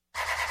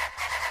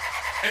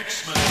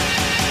X-Men.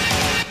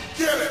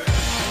 Get it!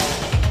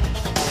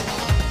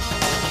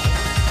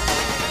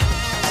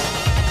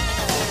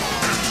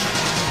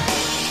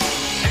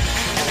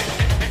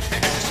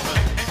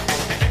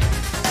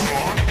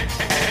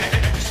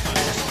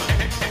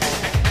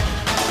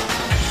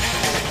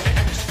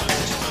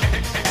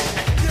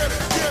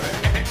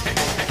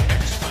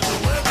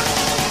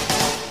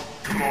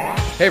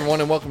 Hey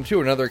everyone, and welcome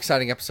to another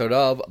exciting episode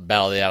of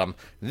Battle of the Atom.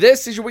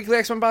 This is your weekly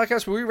X-Men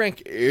podcast where we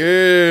rank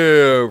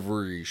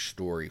every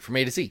story from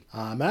A to Z.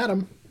 I'm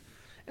Adam.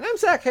 And I'm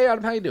Zach. Hey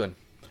Adam, how you doing?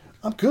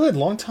 I'm good.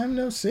 Long time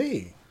no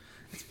see.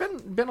 It's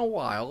been a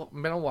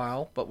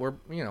while, but we're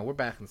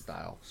back in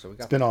style. So we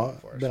got Been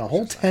a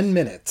whole 10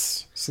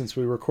 minutes since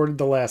we recorded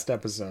the last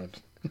episode.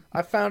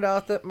 I found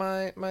out that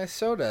my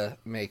soda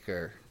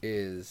maker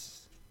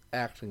is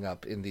acting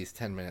up in these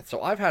 10 minutes.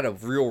 So I've had a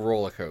real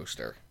roller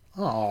coaster.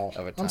 Oh,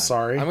 Of a time. I'm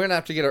sorry. I'm gonna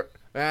have to get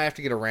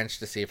a wrench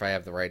to see if I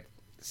have the right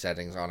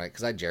settings on it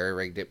because I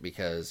jerry-rigged it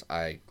because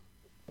I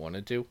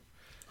wanted to.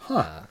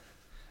 Huh.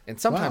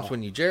 And sometimes Wow.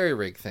 when you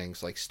jerry-rig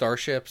things like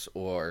starships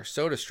or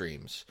soda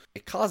streams,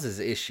 it causes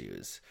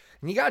issues,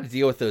 and you got to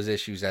deal with those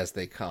issues as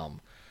they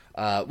come,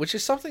 which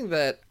is something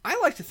that I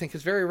like to think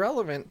is very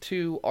relevant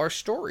to our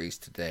stories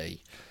today.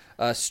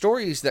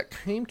 Stories that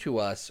came to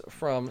us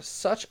from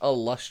such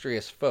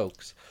illustrious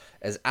folks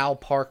as Al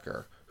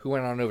Parker, who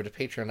went on over to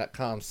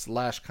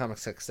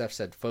patreon.com/comicsxf,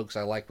 said, "Folks,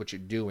 I like what you're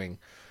doing.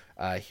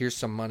 Here's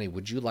some money.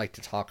 Would you like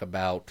to talk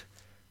about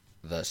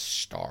the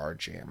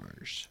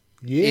Starjammers?"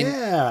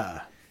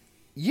 Yeah.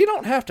 You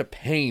don't have to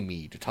pay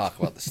me to talk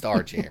about the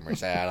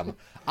Starjammers, Adam.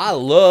 I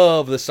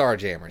love the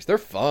Starjammers. They're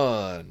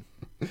fun.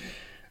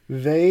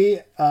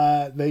 They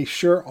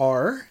sure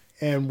are.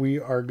 And we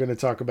are going to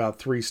talk about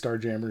 3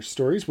 Starjammers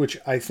stories, which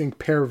I think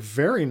pair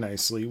very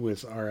nicely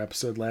with our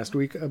episode last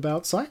week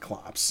about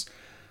Cyclops.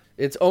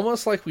 It's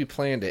almost like we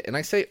planned it. And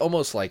I say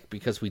almost like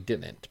because we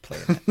didn't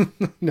plan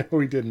it. No,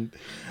 we didn't.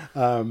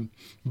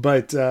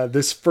 But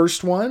this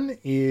first one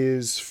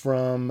is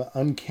from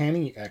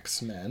Uncanny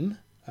X-Men,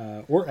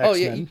 or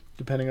X-Men,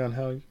 depending on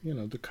how,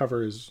 the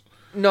cover is.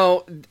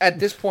 No, at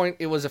this point,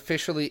 it was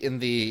officially in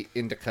the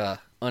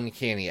Indica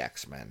Uncanny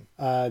X-Men.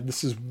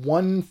 This is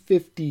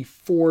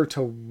 154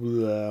 to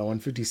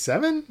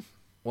 157?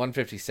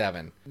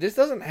 157. This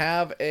doesn't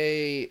have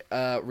a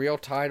real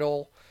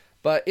title,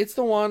 but it's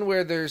the one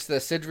where there's the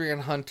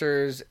Sidrian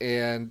Hunters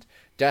and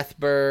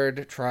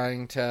Deathbird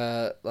trying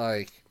to,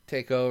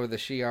 take over the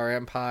Shi'ar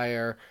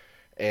Empire,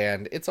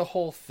 and it's a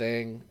whole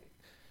thing.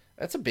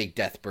 That's a big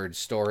Deathbird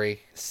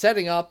story.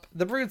 Setting up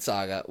the Brood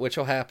Saga, which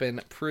will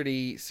happen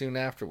pretty soon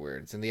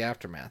afterwards, in the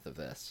aftermath of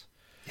this.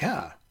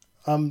 Yeah.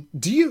 Can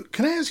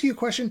I ask you a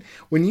question?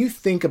 When you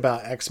think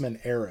about X-Men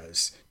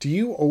eras, do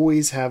you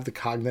always have the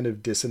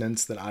cognitive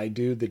dissonance that I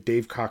do, that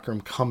Dave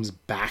Cockrum comes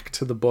back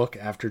to the book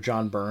after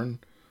John Byrne?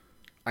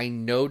 I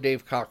know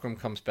Dave Cockrum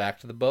comes back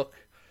to the book.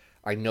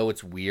 I know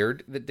it's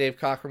weird that Dave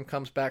Cockrum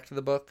comes back to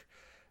the book.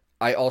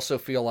 I also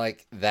feel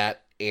like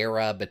that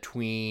era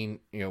between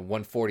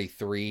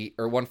 143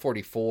 or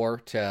 144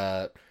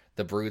 to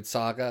the Brood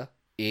Saga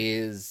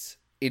is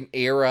an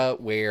era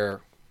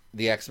where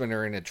the X-Men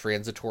are in a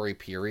transitory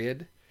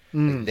period.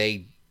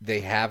 They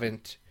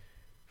haven't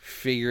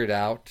figured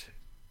out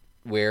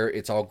where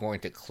it's all going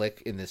to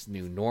click in this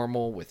new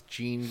normal with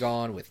Jean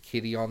gone, with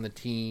Kitty on the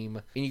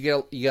team. And you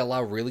get a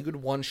lot of really good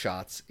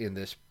one-shots in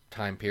this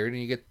time period,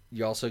 and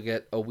you also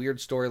get a weird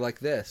story like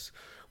this,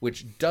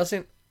 which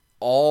doesn't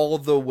all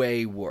the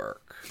way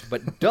work,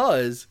 but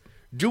does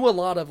do a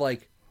lot of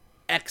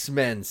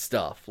X-Men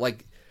stuff.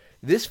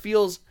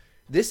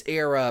 This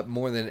era,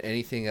 more than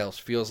anything else,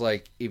 feels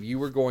like if you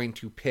were going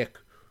to pick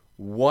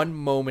one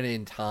moment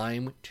in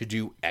time to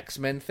do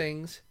X-Men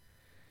things,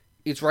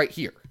 it's right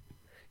here.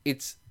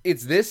 It's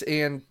this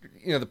and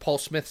the Paul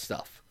Smith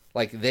stuff.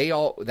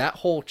 That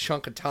whole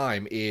chunk of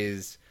time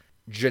is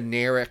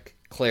generic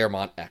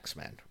Claremont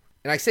X-Men.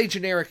 And I say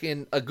generic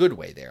in a good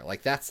way there.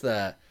 That's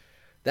the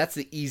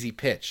easy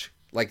pitch.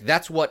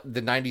 That's what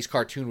the 90s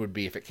cartoon would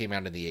be if it came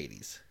out in the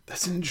 80s.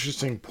 That's an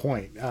interesting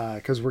point,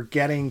 because we're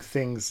getting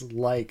things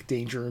like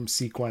Danger Room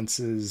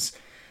sequences,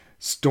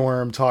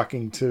 Storm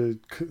talking to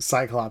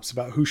Cyclops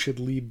about who should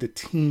lead the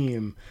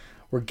team.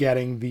 We're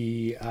getting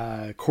the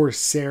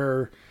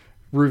Corsair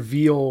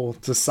reveal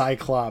to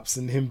Cyclops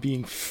and him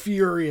being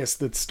furious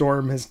that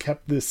Storm has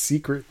kept this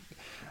secret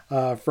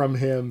from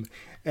him.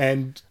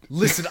 And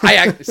listen,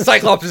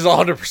 Cyclops is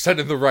 100%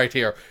 in the right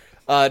here.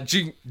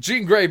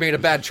 Jean Grey made a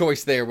bad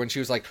choice there when she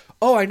was like,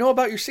 "Oh, I know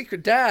about your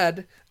secret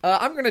dad.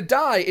 I'm going to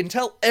die and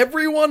tell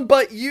everyone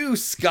but you,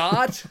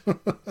 Scott."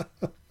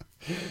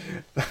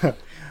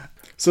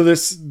 So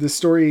this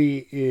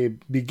story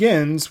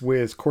begins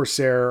with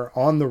Corsair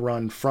on the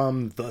run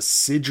from the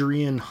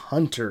Sidrian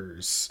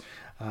Hunters,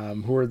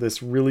 who are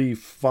this really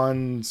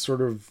fun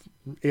sort of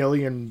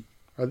alien.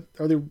 Are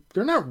they?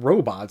 They're not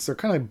robots. They're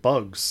kind of like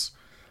bugs,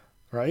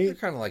 right? They're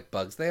kind of like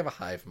bugs. They have a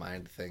hive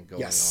mind thing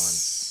going on.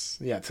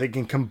 Yeah, they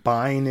can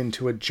combine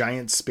into a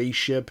giant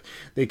spaceship.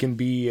 They can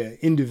be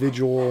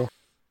individual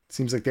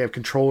Seems like they have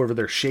control over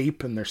their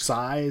shape and their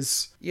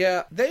size.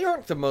 Yeah, they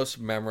aren't the most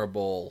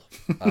memorable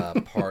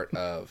part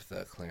of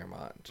the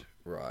Claremont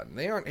run.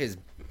 They aren't his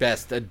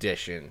best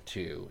addition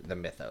to the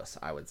mythos,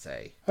 I would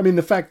say. I mean,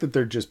 the fact that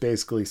they're just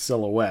basically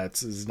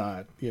silhouettes is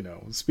not,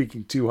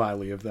 speaking too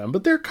highly of them.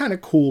 But they're kind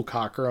of cool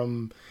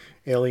Cockrum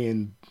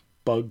alien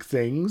bug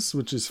things,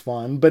 which is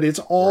fun. But it's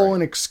all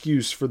an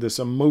excuse for this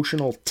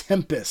emotional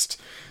tempest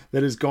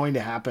that is going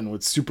to happen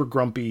with super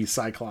grumpy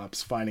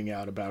Cyclops finding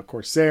out about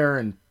Corsair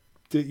and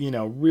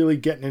really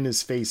getting in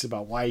his face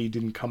about why he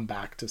didn't come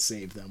back to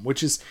save them,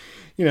 which is,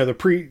 the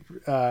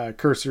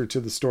precursor to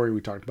the story we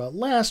talked about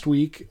last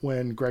week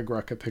when Greg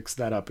Rucka picks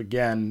that up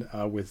again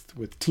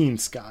with Teen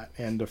Scott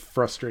and a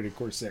frustrated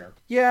Corsair.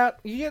 Yeah,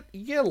 you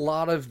get a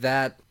lot of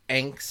that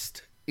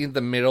angst in the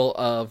middle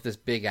of this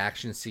big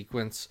action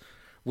sequence,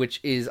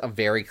 which is a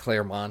very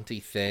Claremont-y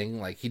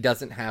thing. Like, he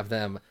doesn't have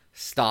them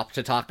stop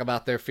to talk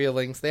about their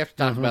feelings. They have to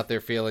talk about their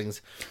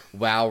feelings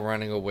while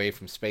running away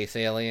from space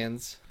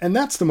aliens. And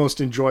that's the most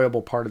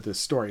enjoyable part of this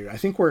story. I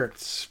think where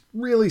it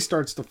really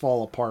starts to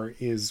fall apart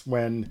is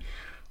when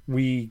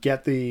we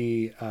get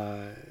the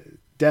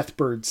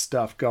Deathbird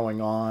stuff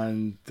going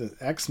on. The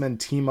X-Men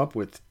team up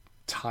with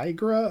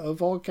Tigra,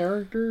 of all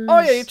characters. Oh,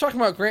 yeah, you're talking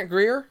about Grant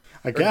Greer?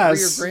 I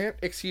guess. Greer Grant?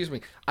 Excuse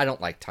me. I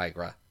don't like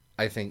Tigra.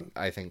 I think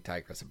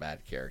Tigra's a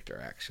bad character,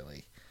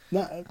 actually.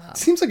 No, it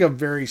seems like a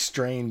very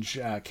strange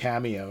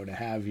cameo to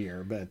have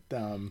here, but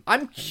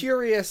I'm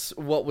curious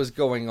what was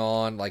going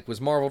on. Like,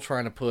 was Marvel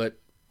trying to put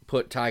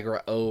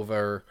Tigra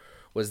over?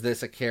 Was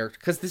this a character?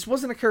 Because this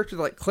wasn't a character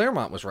that, like,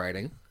 Claremont was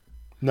writing.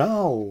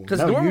 No, because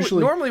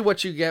normally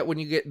what you get when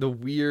you get the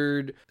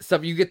weird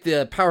stuff, you get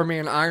the Power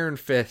Man, Iron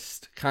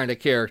Fist kind of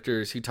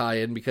characters who tie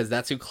in because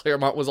that's who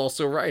Claremont was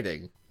also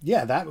writing.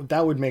 Yeah,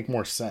 that would make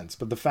more sense.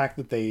 But the fact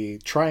that they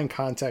try and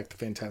contact the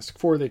Fantastic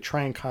Four, they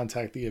try and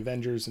contact the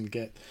Avengers and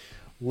get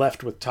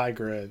left with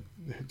Tigra,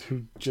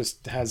 who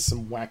just has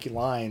some wacky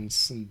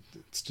lines, and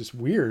it's just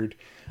weird.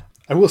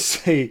 I will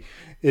say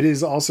it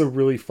is also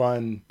really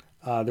fun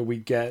that we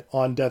get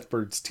on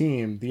Deathbird's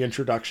team the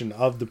introduction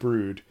of the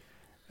Brood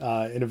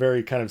in a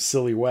very kind of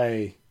silly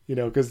way,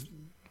 because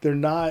they're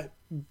not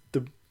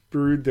the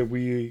Brood that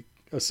we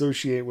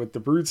associate with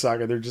the Brood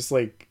saga. They're just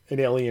like an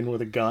alien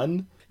with a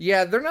gun.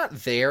 Yeah, they're not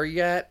there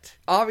yet.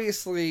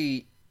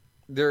 Obviously,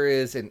 there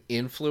is an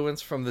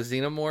influence from the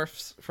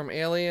Xenomorphs from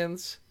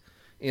Aliens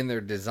in their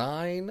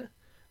design,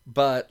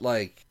 but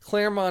like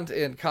Claremont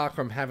and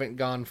Cockrum haven't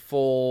gone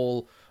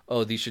full,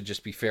 these should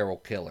just be feral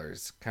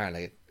killers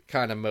kind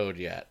of mode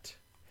yet.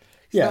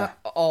 It's not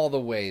all the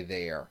way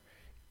there.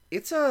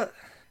 This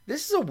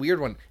is a weird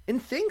one.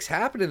 And things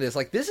happen in this.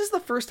 Like, this is the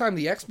first time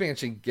the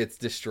X-Mansion gets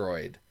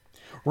destroyed.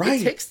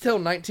 Right. It takes till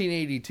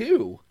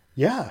 1982.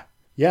 Yeah.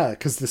 Yeah,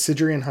 because the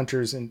Sidrian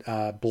hunters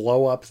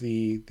blow up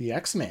the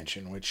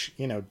X-Mansion, which,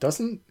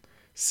 doesn't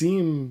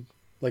seem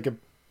like a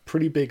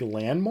pretty big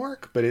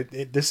landmark, but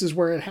this is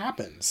where it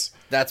happens.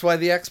 That's why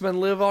the X-Men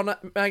live on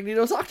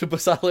Magneto's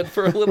Octopus Island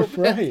for a little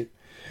bit.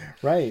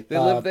 Right. They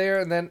live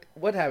there, and then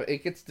what happens?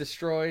 It gets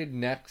destroyed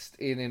next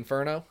in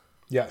Inferno?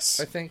 Yes.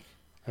 I think.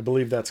 I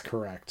believe that's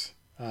correct.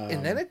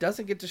 And then it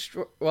doesn't get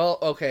destroyed. Well,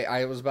 okay,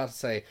 I was about to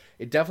say,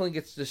 it definitely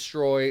gets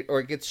destroyed, or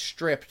it gets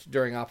stripped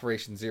during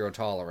Operation Zero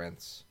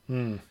Tolerance.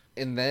 And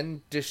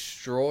then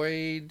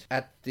destroyed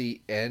at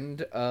the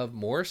end of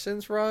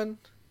Morrison's run.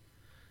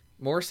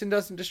 Morrison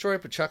doesn't destroy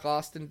it, but Chuck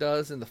Austin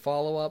does in the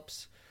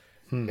follow-ups.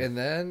 And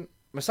then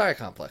Messiah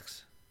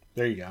Complex.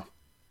 There you go.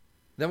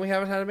 Then we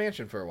haven't had a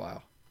mansion for a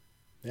while.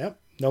 Yep.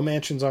 No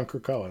mansions on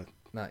Krakoa.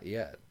 Not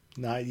yet.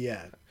 No,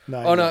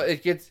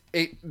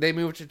 they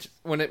moved it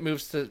when it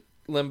moves to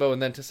Limbo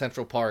and then to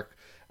Central Park.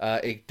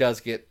 It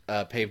does get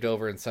paved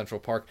over in Central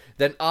Park.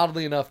 Then,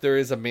 oddly enough, there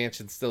is a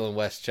mansion still in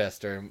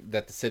Westchester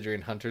that the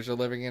Sidrian hunters are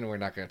living in, and we're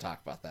not going to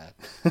talk about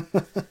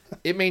that.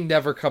 It may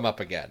never come up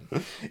again.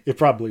 It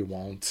probably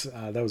won't.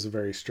 That was a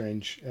very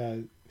strange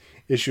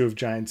issue of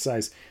giant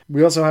size.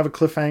 We also have a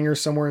cliffhanger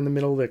somewhere in the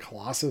middle that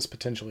Colossus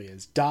potentially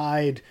has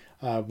died.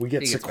 We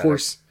get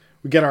Sikorsky.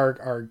 We get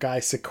our guy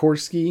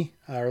Sikorsky,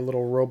 our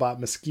little robot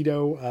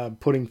mosquito,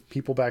 putting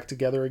people back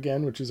together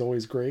again, which is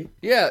always great.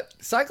 Yeah,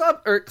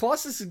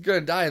 Colossus is going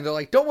to die, and they're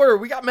like, "Don't worry,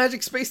 we got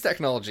magic space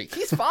technology.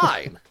 He's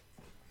fine."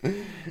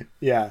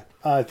 Yeah,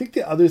 I think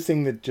the other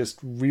thing that just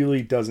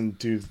really doesn't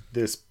do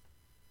this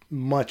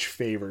much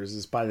favors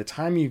is by the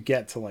time you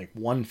get to like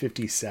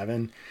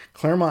 157,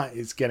 Claremont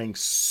is getting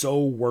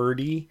so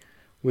wordy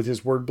with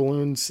his word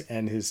balloons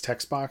and his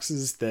text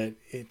boxes that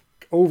it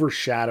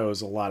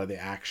overshadows a lot of the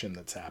action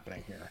that's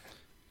happening here.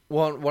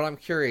 Well, what I'm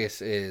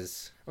curious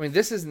is,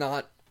 this is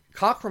not,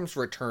 Cockrum's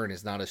return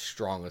is not as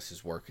strong as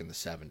his work in the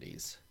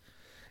 70s.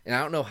 And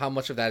I don't know how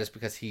much of that is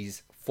because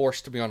he's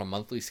forced to be on a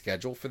monthly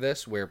schedule for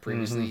this, where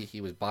previously he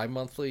was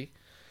bi-monthly.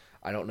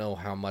 I don't know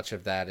how much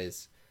of that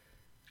is,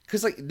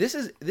 because like this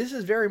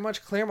is very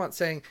much Claremont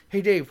saying,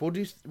 "Hey Dave, we'll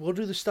do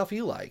the stuff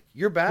you like.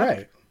 You're back."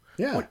 Right.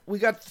 Yeah. We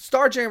got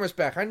Starjammers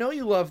back. I know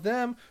you love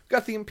them. We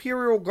got the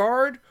Imperial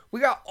Guard. We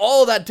got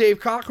all that Dave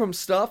Cockrum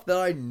stuff that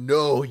I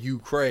know you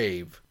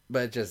crave.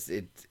 But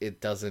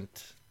it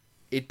doesn't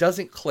it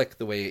doesn't click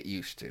the way it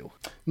used to.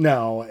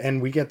 No,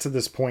 and we get to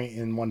this point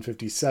in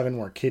 157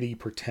 where Kitty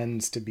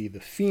pretends to be the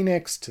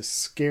Phoenix to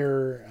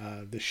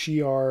scare the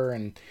Shi'ar,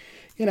 and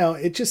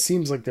it just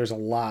seems like there's a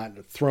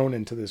lot thrown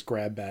into this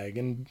grab bag,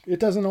 and it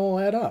doesn't all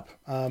add up.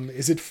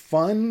 Is it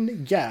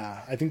fun?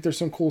 Yeah, I think there's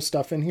some cool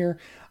stuff in here.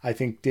 I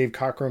think Dave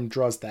Cockrum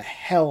draws the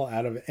hell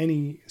out of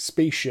any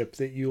spaceship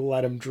that you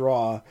let him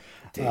draw.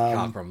 Dave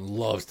Cockrum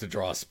loves to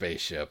draw a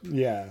spaceship.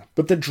 Yeah,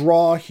 but the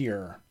draw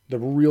here, the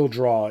real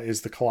draw,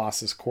 is the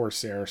Colossus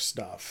Corsair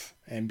stuff.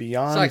 And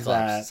beyond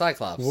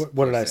Cyclops.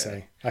 What did I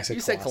say? I said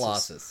you Colossus. said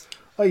Colossus.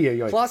 Oh,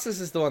 yeah. Colossus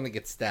is the one that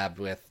gets stabbed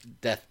with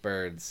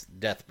Deathbird's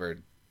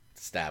Deathbird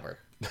stabber.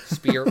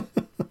 Spear.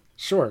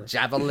 Sure.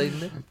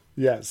 Javelin.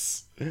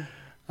 Yes.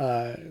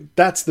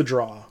 That's the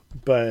draw.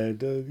 But,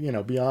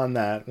 beyond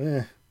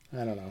that,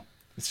 I don't know.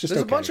 It's just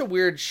There's a bunch of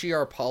weird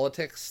Shi'ar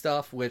politics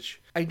stuff, which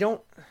I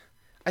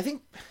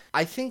think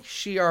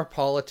Shi'ar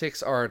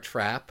politics are a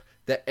trap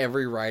that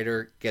every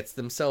writer gets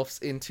themselves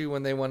into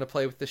when they want to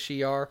play with the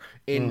Shi'ar,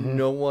 and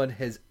no one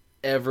has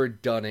ever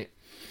done it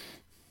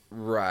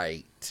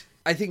right.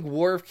 I think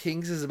War of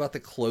Kings is about the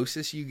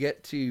closest you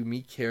get to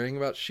me caring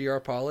about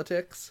Shi'ar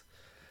politics,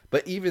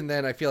 but even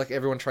then, I feel like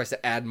everyone tries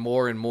to add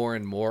more and more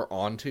and more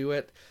onto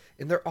it,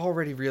 and they're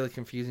already really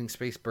confusing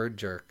space bird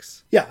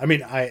jerks. Yeah, I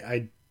mean,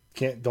 I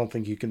don't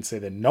think you can say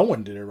that no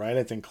one did it right.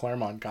 I think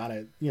Claremont got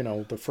it,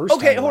 the first time.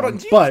 Okay, hold on.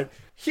 But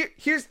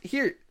here's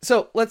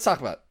so let's talk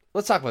about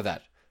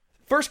that.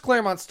 First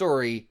Claremont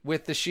story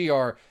with the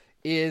Shi'ar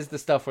is the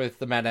stuff with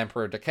the Mad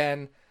Emperor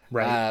Daken.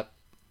 Right.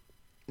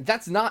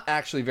 That's not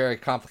actually very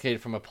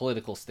complicated from a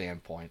political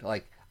standpoint.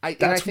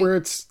 That's where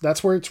it's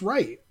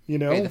right.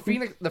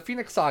 Okay, the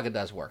Phoenix Saga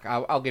does work.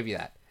 I'll give you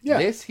that. Yeah.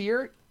 This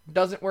here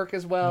doesn't work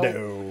as well.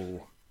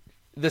 No.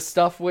 The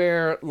stuff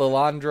where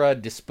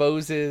Lilandra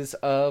disposes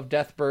of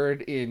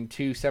Deathbird in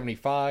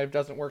 275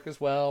 doesn't work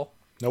as well.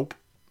 Nope.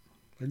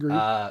 Agreed.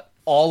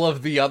 All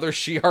of the other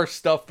Shi'ar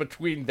stuff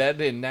between then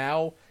and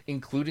now,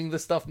 including the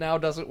stuff now,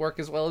 doesn't work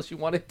as well as you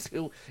want it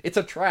to. It's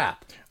a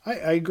trap. I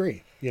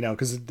agree.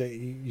 Because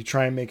you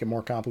try and make it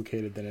more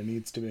complicated than it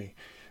needs to be.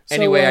 So,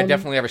 anyway, I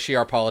definitely have a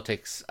Shi'ar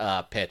politics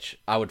pitch.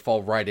 I would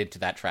fall right into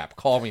that trap.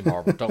 Call me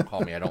Marvel. Don't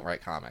call me. I don't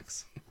write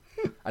comics.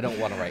 I don't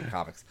want to write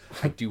comics.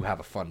 I do have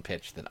a fun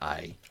pitch that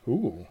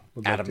would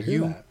love Adam, to hear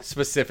you that.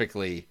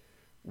 specifically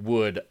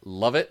would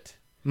love it.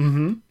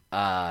 Mm-hmm.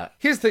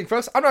 Here's the thing,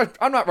 folks.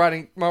 I'm not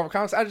writing Marvel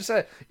comics. I just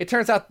said it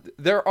turns out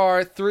there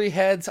are 3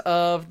 heads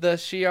of the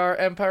Shi'ar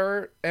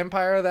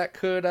empire that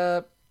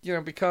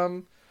could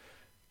become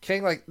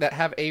king, like that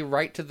have a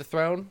right to the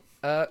throne.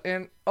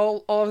 And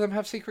all of them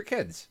have secret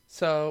kids.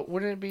 So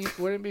wouldn't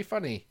it be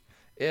funny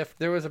if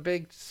there was a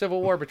big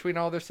civil war between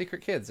all their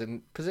secret kids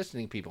and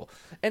positioning people?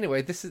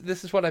 Anyway, this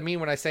is what I mean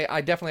when I say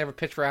I definitely have a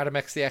pitch for Adam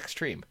X the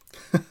Extreme.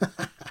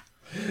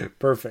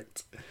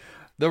 Perfect.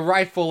 The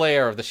rightful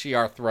heir of the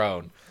Shi'ar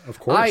throne. Of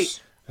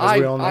course. As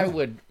we all know. I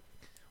would.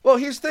 Well,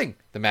 here's the thing: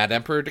 the Mad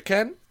Emperor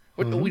Daken.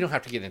 We don't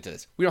have to get into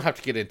this.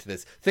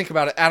 Think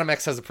about it. Adam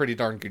X has a pretty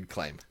darn good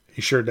claim.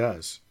 He sure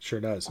does.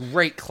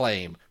 Great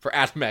claim for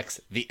Adam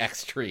X the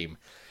Extreme.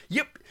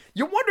 Yep.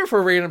 You wonder if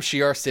a random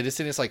Shi'ar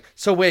citizen is like,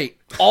 so wait,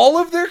 all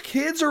of their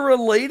kids are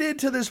related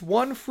to this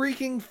one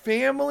freaking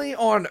family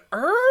on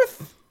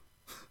Earth?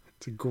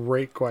 It's a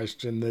great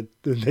question that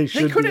they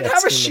should. They couldn't be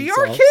have a asking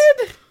Shi'ar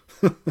themselves.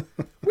 kid?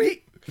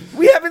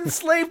 We have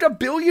enslaved 1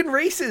 billion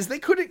races. They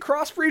couldn't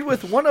crossbreed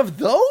with one of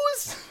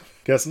those?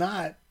 Guess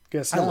not.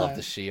 I love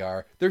the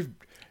Shi'ar.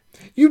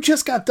 You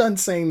just got done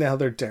saying how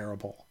they're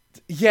terrible.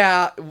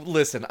 Yeah,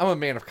 listen, I'm a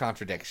man of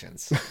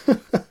contradictions.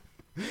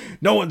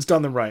 No one's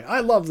done them right. I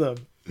love them.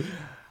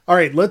 All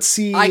right, let's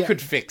see. I could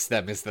fix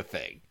them is the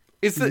thing.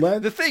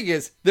 The thing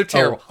is, they're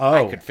terrible. Oh.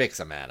 I could fix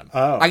them, Adam.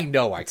 Oh. I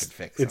know I could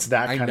fix them. It's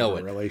that kind I know of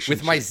a it.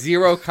 relationship. With my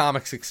 0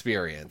 comics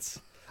experience,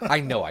 I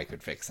know I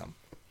could fix them.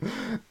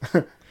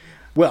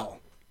 Well,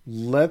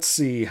 let's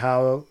see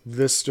how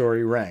this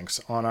story ranks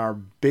on our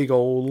big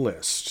old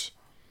list.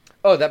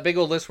 Oh, that big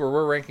old list where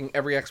we're ranking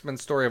every X-Men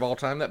story of all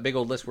time. That big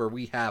old list where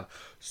we have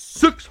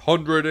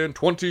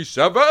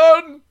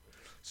 627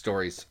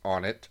 stories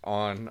on it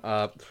on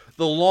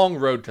the long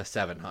road to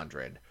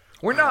 700.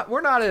 We're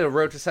not at a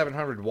road to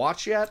 700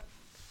 watch yet.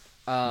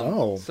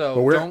 No, so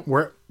but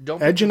we're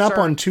don't edging up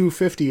on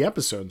 250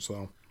 episodes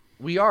though.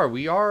 We are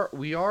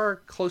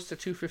close to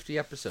 250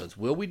 episodes.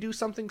 Will we do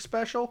something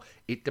special?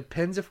 It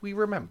depends if we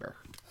remember.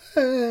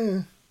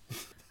 We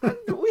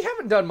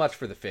haven't done much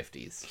for the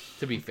 50s,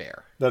 to be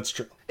fair. That's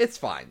true. It's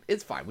fine.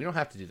 We don't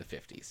have to do the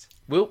 50s.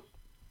 We'll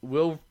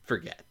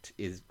forget.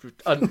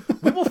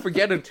 We will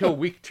forget until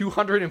week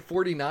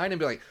 249 and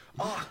be like,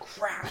 oh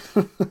crap.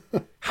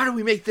 How do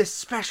we make this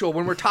special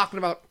when we're talking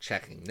about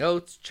checking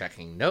notes?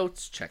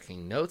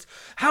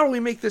 How do we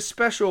make this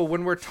special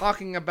when we're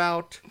talking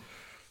about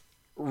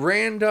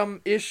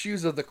random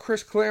issues of the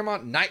Chris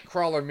Claremont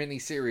Nightcrawler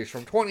miniseries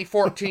from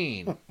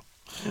 2014?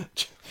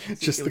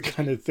 Just the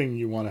kind of thing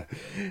you want to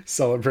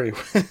celebrate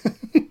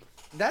with.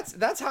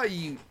 That's how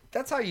you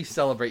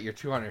celebrate your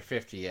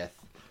 250th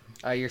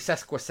Your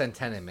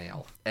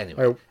sesquicentennial.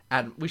 Anyway, All right.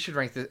 Adam, we should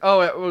rank this.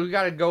 Oh, we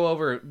got to go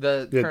over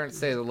the Yeah. current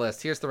state of the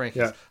list. Here's the rankings.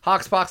 Yeah.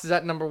 Hoxpox is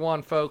at number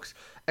 1, folks.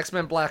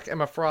 X-Men Black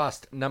Emma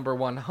Frost, number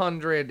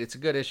 100. It's a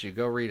good issue.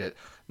 Go read it.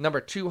 Number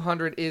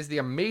 200 is The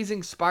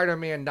Amazing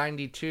Spider-Man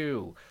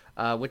 92,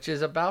 which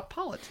is about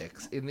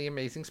politics in The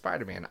Amazing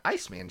Spider-Man.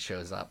 Iceman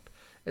shows up.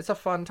 It's a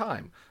fun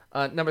time.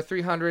 Number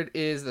 300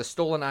 is the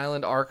Stolen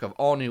Island arc of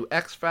All New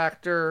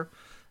X-Factor.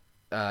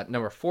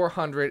 Number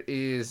 400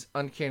 is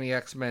Uncanny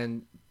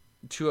X-Men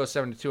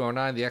 207 to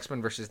 209, the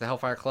X-Men versus the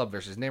Hellfire Club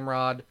versus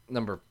Nimrod.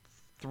 Number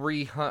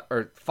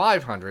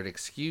 500,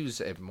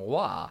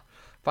 excuse-moi.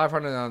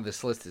 500 on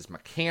this list is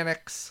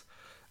Mechanics.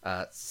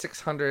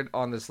 600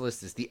 on this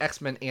list is the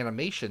X-Men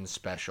Animation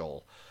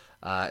Special.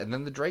 And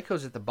then the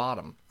Draco's at the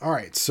bottom. All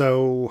right,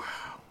 so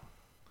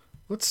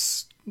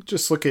let's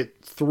just look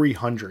at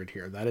 300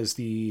 here. That is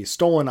the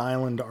Stolen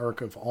Island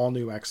arc of All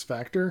New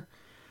X-Factor.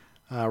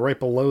 Right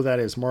below that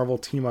is Marvel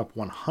Team Up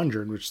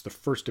 100, which is the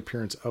first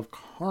appearance of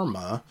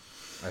Karma.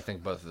 I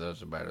think both of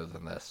those are better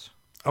than this.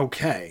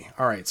 Okay,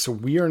 all right, so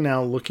we are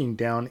now looking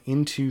down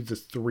into the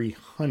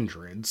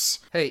 300s.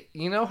 Hey,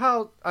 you know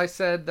how I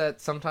said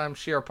that sometimes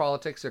Shi'ar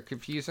politics are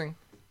confusing?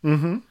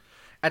 Mm-hmm.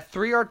 At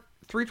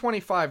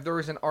 325, there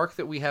is an arc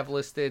that we have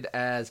listed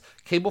as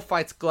Cable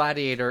fights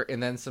Gladiator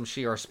and then some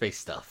Shi'ar space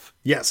stuff.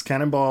 Yes,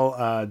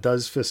 Cannonball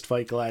does fist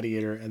fight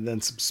Gladiator and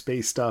then some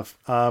space stuff.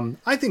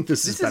 I think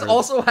this is better. This is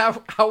also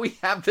how we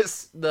have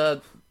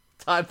the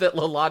time that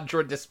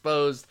Lilandra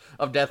disposed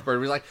of Deathbird.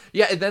 We're like,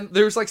 yeah, and then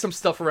there's like some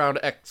stuff around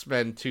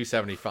X-Men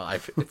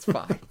 275. It's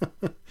fine.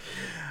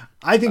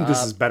 I think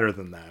this is better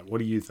than that. What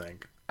do you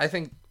think? I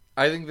think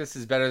this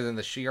is better than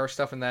the Shi'ar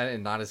stuff in that,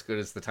 and not as good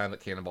as the time that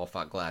Cannonball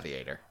fought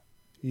Gladiator.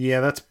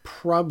 Yeah, that's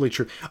probably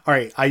true. All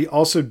right, I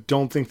also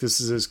don't think this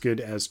is as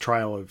good as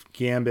Trial of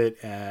Gambit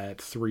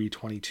at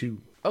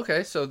 322.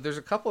 Okay, so there's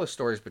a couple of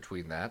stories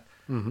between that.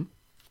 Mm-hmm.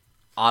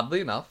 Oddly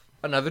enough,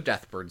 another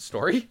Deathbird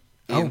story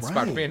in right.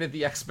 Spider-Man and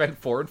the X-Men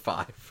 4 and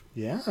 5.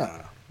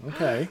 Yeah,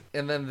 okay.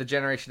 And then the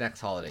Generation X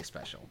Holiday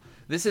Special.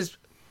 This is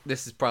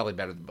probably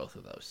better than both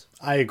of those.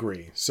 I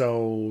agree.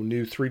 So,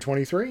 new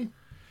 323?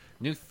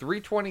 New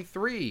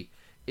 323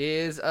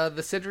 is the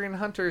Sidrian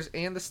Hunters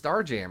and the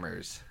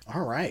Starjammers.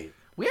 All right.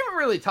 We haven't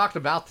really talked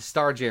about the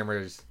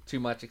Starjammers too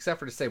much, except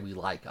for to say we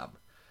like them.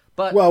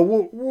 But Well,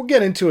 we'll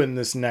get into it in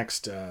this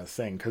next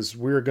thing, because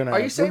we're going to... Are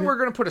you saying we're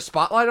going to put a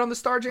spotlight on the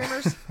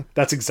Starjammers?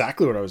 That's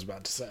exactly what I was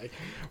about to say.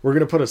 We're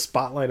going to put a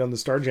spotlight on the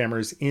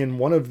Starjammers in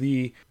one of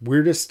the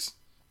weirdest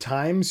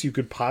times you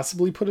could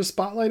possibly put a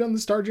spotlight on the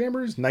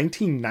Starjammers,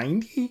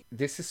 1990?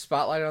 This is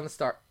Spotlight on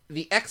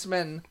the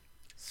X-Men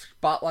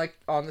Spotlight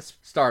on the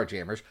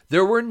Starjammers.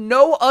 There were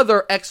no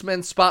other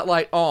X-Men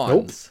Spotlight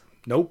ons.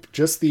 Nope,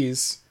 just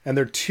these. And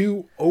they're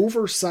 2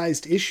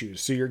 oversized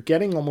issues. So you're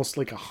getting almost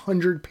like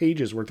 100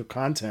 pages worth of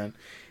content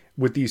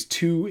with these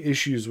 2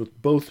 issues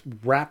with both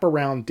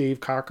wraparound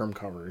Dave Cockrum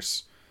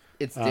covers.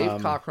 It's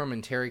Dave Cockrum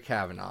and Terry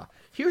Kavanagh.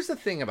 Here's the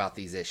thing about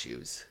these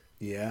issues.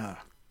 Yeah.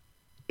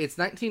 It's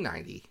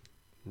 1990.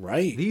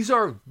 Right. These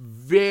are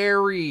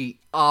very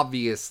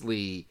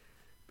obviously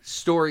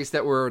stories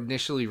that were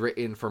initially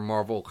written for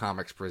Marvel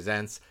Comics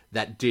Presents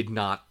that did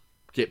not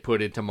get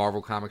put into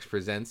Marvel Comics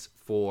Presents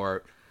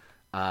for...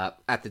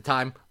 at the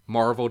time,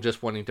 Marvel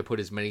just wanting to put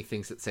as many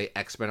things that say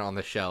X-Men on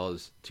the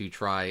shelves to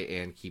try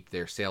and keep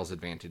their sales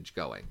advantage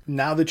going.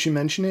 Now that you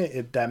mention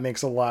it, that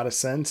makes a lot of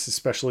sense,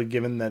 especially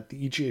given that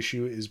each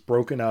issue is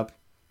broken up,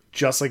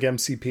 just like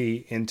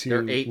MCP, into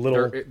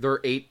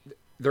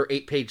They're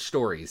 8-page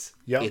stories.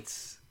 Yep.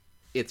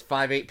 It's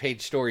 5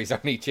 8-page stories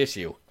on each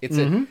issue.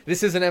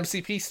 This is an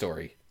MCP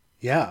story.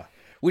 Yeah.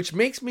 Which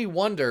makes me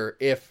wonder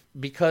if,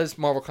 because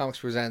Marvel Comics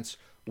Presents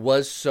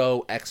was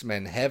so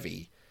X-Men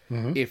heavy,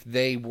 if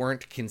they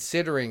weren't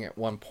considering at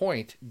one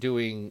point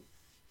doing,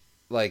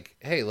 like,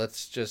 hey,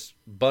 let's just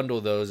bundle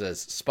those as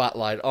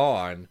Spotlight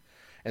on,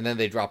 and then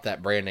they drop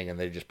that branding and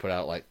they just put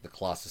out, like, the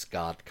Colossus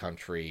God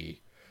Country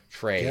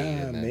trade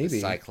and then the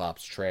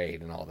Cyclops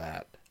trade and all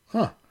that.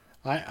 Huh.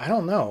 I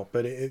don't know,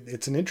 but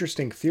it's an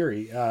interesting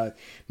theory.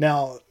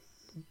 Now,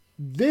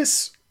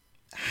 this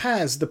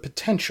has the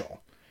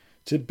potential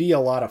to be a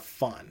lot of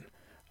fun.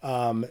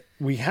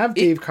 We have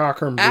Dave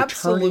Cockrum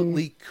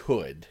absolutely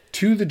could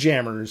to the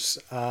Jammers,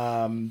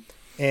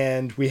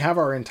 and we have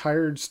our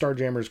entire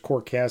Starjammers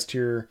core cast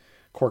here: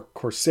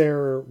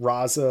 Corsair,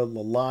 Raza,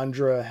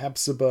 Lilandra,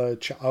 Hepzibah,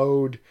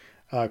 Ch'od,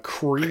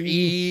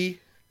 Kree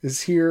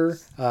is here,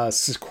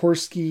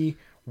 Sikorsky,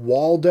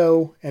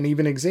 Waldo, and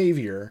even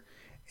Xavier.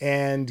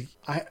 And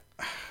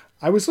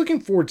I was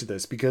looking forward to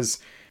this because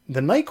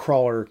the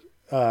Nightcrawler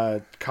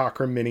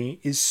Cockrum mini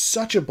is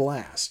such a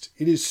blast.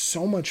 It is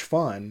so much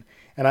fun.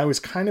 And I was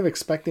kind of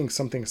expecting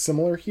something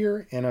similar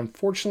here. And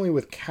unfortunately,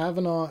 with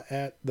Kavanagh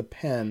at the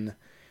pen,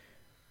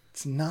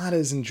 it's not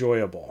as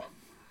enjoyable.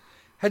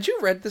 Had you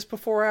read this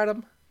before,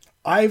 Adam?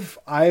 I've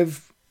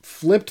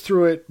flipped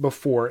through it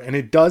before, and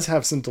it does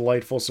have some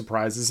delightful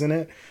surprises in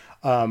it,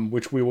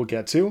 which we will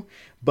get to.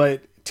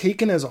 But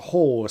taken as a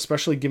whole,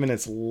 especially given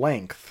its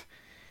length,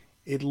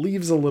 it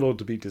leaves a little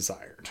to be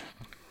desired.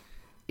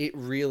 It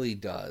really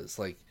does.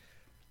 Like,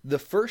 the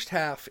first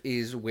half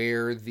is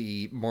where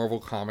the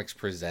Marvel Comics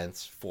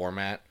Presents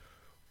format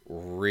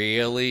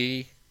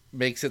really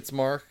makes its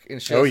mark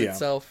and shows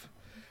itself.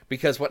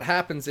 Because what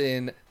happens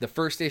in the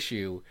first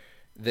issue,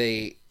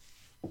 the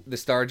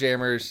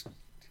Starjammers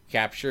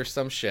capture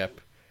some ship,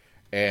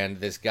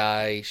 and this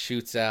guy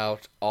shoots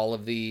out all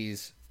of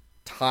these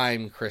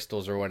time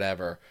crystals or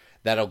whatever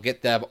that'll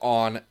get them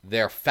on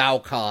their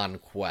Falcon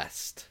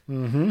quest.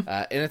 And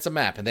it's a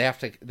map, and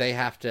they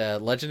have to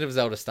Legend of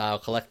Zelda style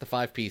collect the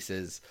 5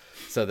 pieces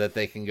so that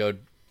they can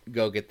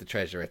go get the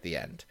treasure at the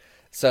end.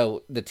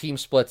 So the team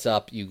splits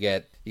up. You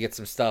get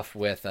some stuff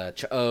with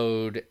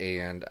Ch'od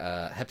and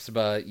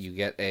Hepzibah. You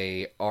get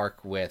a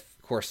arc with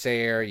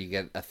Corsair. You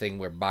get a thing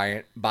where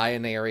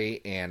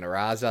Binary and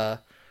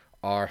Raza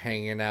are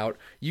hanging out.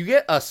 You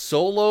get a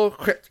solo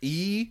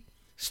Kree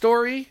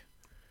story.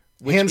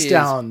 Hands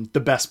down, the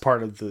best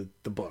part of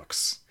the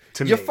books,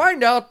 to me. You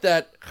find out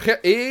that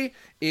Kree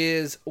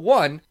is,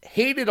 1,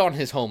 hated on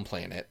his home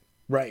planet.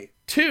 Right.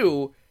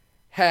 2,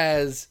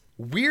 has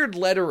weird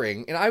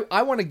lettering. And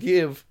I want to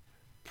give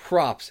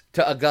props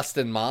to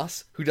Augustin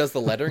Moss, who does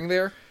the lettering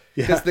there.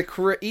 Because the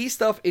Kree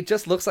stuff, it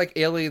just looks like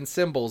alien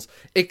symbols.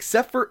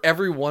 Except for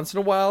every once in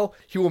a while,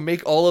 he will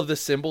make all of the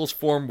symbols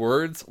form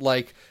words.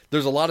 Like,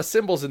 there's a lot of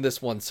symbols in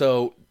this one.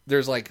 So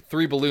there's like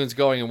 3 balloons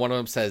going, and one of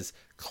them says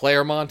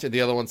Claremont, and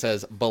the other one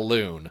says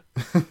balloon.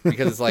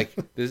 Because it's like,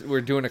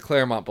 we're doing a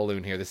Claremont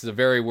balloon here. This is a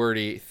very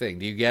wordy thing.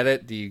 Do you get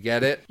it? Do you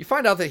get it? You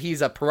find out that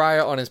he's a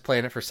pariah on his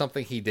planet for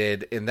something he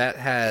did, and that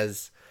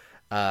has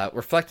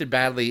reflected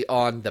badly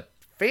on the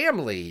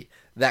family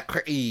that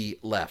Kree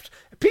left.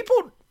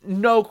 People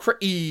know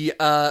Kree.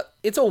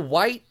 It's a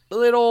white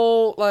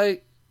little,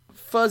 like,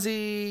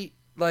 fuzzy,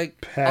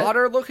 like, pet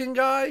otter-looking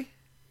guy.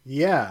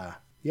 Yeah.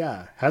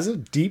 Has a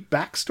deep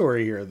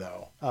backstory here,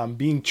 though.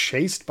 Being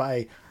chased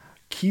by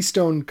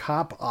Keystone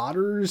Cop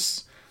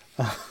otters.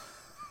 I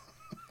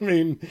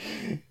mean,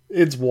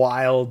 it's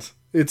wild.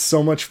 It's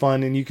so much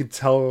fun, and you could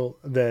tell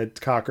that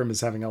Cockrum is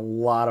having a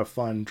lot of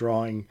fun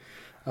drawing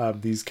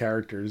these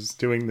characters,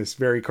 doing this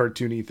very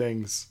cartoony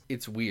things.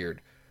 It's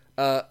weird.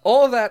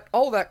 All of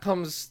that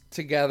comes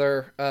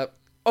together.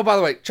 Oh, by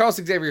the way, Charles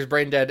Xavier's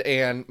brain dead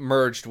and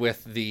merged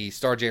with the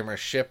Starjammer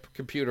ship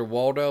computer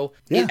Waldo.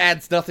 Yeah. It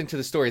adds nothing to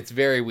the story. It's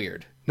very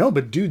weird. No,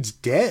 but dude's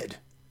dead.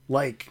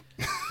 Like,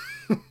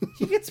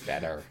 he gets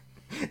better.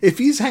 If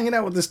he's hanging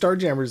out with the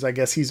Starjammers, I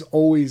guess he's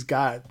always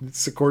got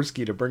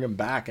Sikorsky to bring him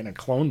back in a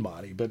clone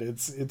body. But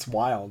it's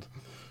wild.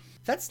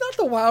 That's not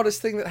the wildest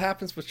thing that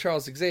happens with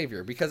Charles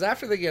Xavier, because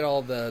after they get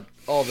all the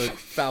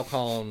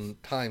Falcon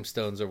time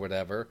stones or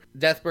whatever,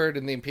 Deathbird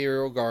and the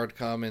Imperial Guard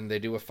come and they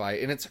do a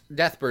fight, and it's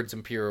Deathbird's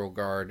Imperial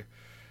Guard,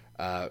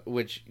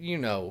 which you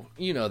know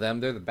them,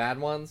 they're the bad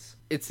ones.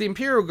 It's the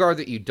Imperial Guard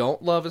that you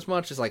don't love as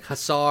much as like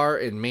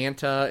Hussar and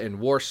Manta and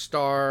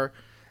Warstar,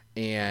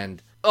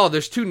 and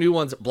there's 2 new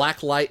ones,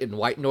 Black Light and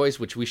White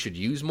Noise, which we should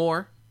use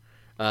more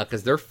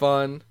because they're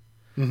fun.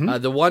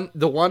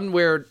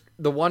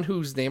 The one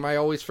whose name I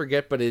always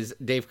forget, but is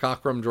Dave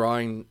Cockrum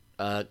drawing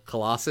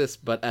Colossus,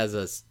 but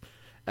as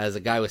a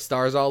guy with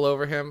stars all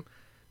over him.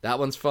 That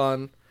one's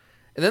fun.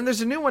 And then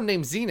there's a new one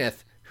named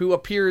Zenith, who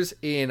appears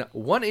in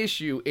 1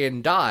 issue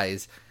and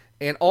dies.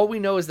 And all we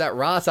know is that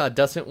Raza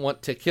doesn't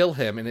want to kill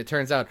him. And it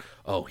turns out,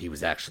 he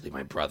was actually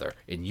my brother,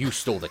 and you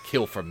stole the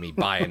kill from me,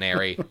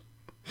 Binary.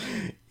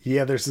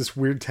 Yeah, there's this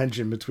weird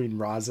tension between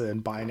Raza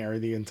and Binary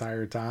the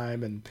entire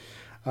time.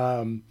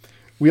 And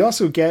we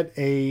also get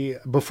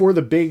before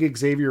the big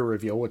Xavier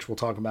reveal, which we'll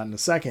talk about in a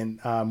second,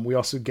 we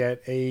also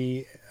get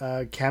a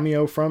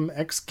cameo from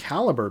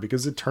Excalibur,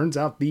 because it turns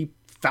out the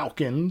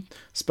Falcon,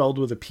 spelled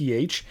with a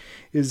PH,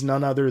 is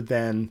none other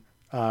than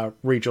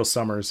Rachel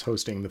Summers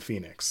hosting the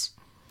Phoenix.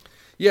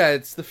 Yeah,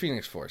 it's the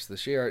Phoenix Force. The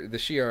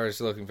Shi'ar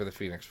is looking for the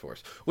Phoenix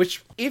Force.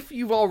 Which, if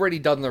you've already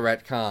done the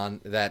retcon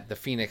that the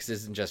Phoenix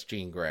isn't just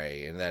Jean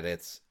Grey and that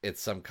it's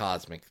some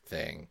cosmic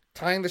thing,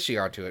 tying the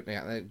Shi'ar to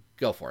it,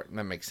 go for it.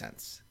 That makes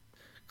sense.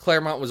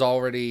 Claremont was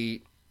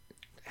already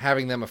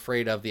having them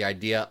afraid of the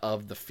idea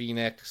of the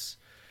Phoenix,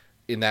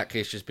 in that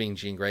case just being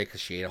Jean Grey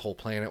because she ate a whole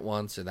planet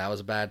once, and that was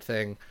a bad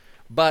thing.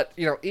 But,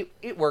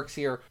 it works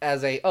here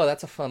as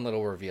that's a fun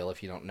little reveal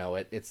if you don't know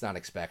it. It's not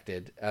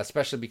expected,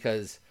 especially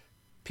because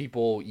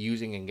people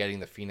using and getting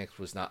the Phoenix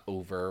was not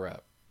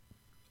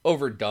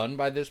overdone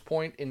by this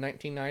point in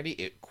 1990.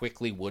 It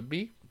quickly would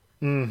be.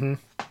 Mm-hmm.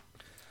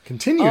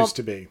 Continues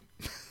to be.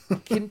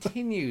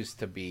 Continues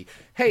to be.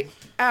 Hey,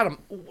 Adam,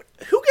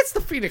 who gets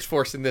the Phoenix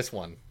Force in this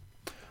one?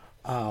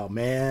 Oh,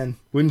 man.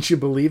 Wouldn't you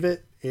believe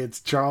it?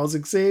 It's Charles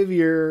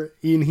Xavier,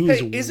 and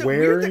he's is it wearing...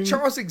 weird that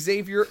Charles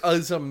Xavier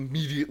is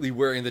immediately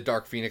wearing the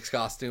Dark Phoenix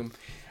costume?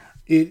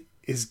 It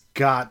is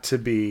got to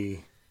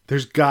be...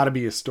 There's got to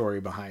be a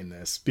story behind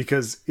this,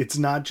 because it's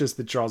not just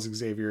that Charles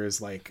Xavier is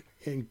like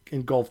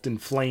engulfed in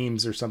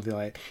flames or something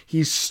like that.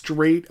 He's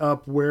straight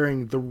up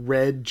wearing the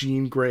red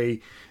Jean Grey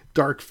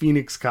Dark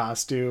Phoenix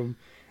costume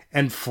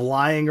and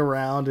flying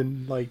around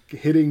and like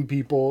hitting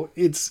people.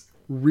 It's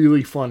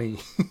really funny.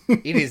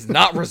 It is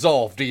not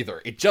resolved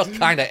either. It just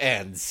kind of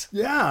ends.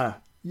 Yeah.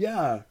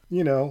 Yeah,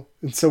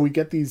 and so we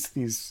get these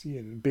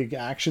big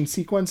action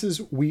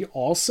sequences. We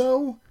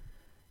also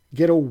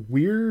get a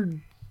weird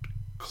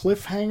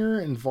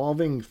cliffhanger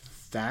involving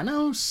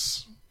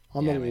Thanos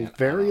on Yeah, the man, I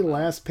very don't know.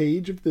 last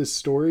page of this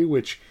story,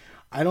 which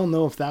I don't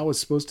know if that was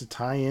supposed to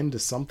tie into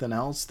something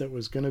else that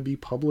was going to be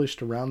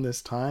published around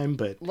this time,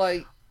 but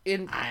Like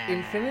in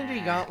Infinity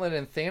Gauntlet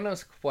and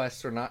Thanos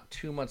Quest are not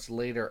too much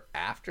later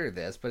after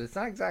this, but it's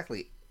not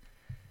exactly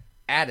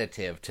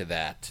additive to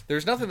that.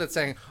 There's nothing that's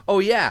saying, "Oh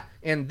yeah,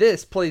 and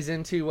this plays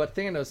into what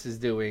Thanos is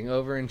doing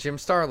over in Jim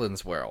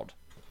Starlin's world."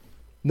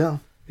 no,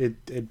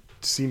 it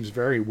seems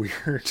very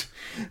weird.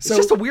 It's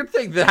just a weird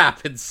thing that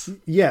happens.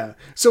 Yeah.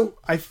 So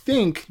I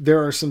think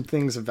there are some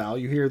things of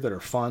value here that are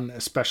fun,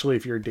 especially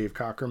if you're a Dave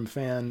Cockrum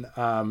fan.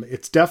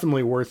 It's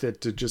definitely worth it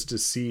to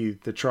see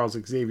the Charles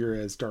Xavier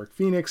as Dark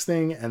Phoenix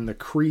thing and the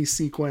Kree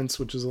sequence,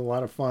 which is a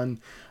lot of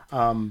fun.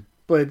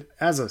 But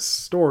as a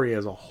story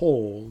as a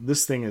whole,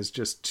 this thing is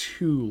just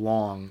too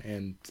long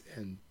and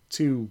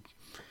too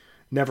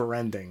never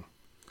ending.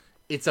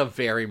 It's a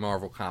very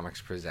Marvel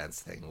Comics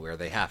Presents thing where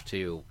they have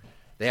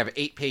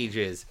 8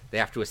 pages, they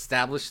have to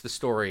establish the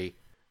story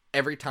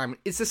every time.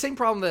 It's the same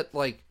problem that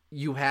like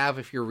you have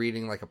if you're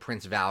reading like a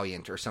Prince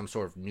Valiant or some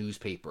sort of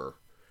newspaper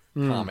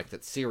comic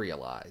that's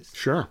serialized.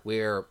 Sure.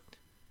 Where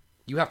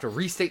you have to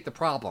restate the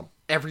problem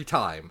every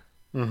time.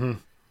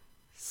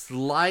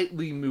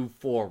 Slightly move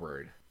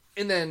forward.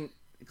 And then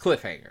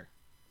cliffhanger.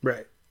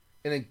 Right.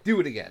 And then do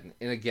it again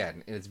and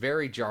again. And it's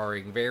very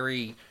jarring,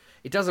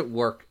 it doesn't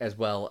work as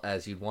well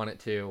as you'd want it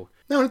to.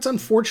 No, it's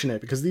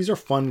unfortunate because these are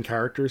fun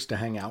characters to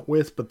hang out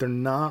with, but they're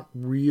not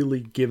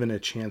really given a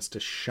chance to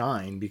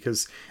shine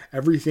because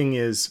everything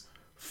is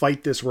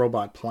fight this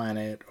robot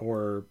planet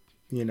or,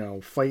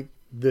 fight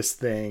this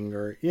thing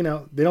or,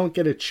 they don't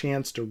get a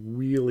chance to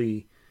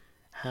really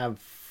have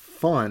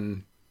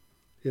fun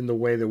in the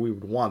way that we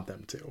would want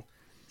them to.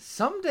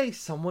 Someday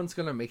someone's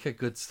going to make a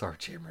good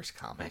Starjammers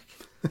comic.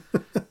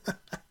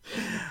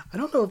 I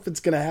don't know if it's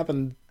going to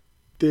happen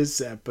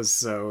this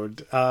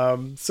episode.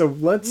 So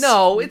let's...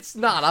 No, it's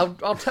not.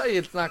 I'll tell you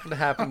it's not going to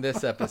happen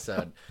this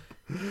episode.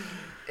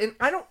 And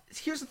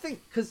here's the thing,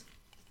 because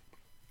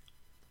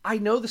I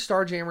know the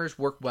Starjammers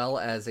work well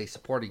as a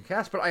supporting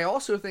cast, but I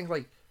also think,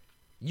 like,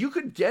 you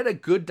could get a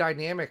good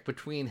dynamic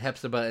between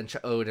Hepzibah and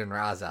Ch'od and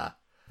Raza.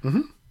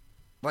 Mm-hmm.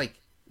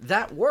 Like,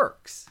 that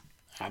works.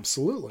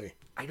 Absolutely.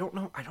 I don't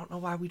know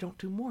why we don't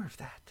do more of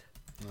that.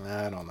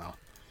 I don't know.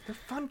 They're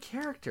fun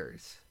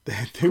characters.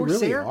 They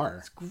really are.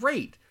 It's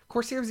great.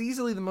 Corsair's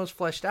easily the most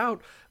fleshed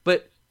out,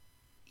 but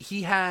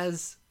he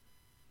has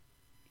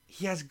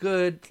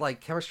good like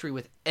chemistry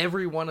with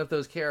every one of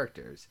those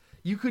characters.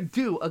 You could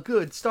do a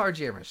good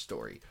Starjammer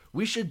story.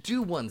 We should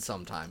do one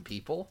sometime,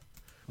 people.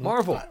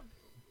 Marvel,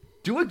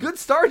 do a good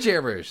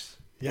Starjammers.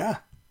 Yeah,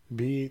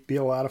 be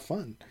a lot of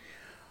fun.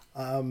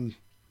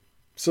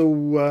 So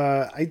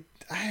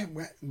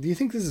do you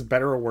think this is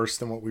better or worse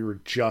than what we were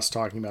just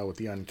talking about with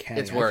the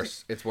Uncanny? It's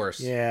worse. It's worse.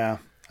 Yeah,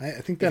 I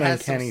think that it has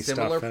Uncanny some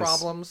similar stuff has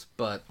problems,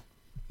 but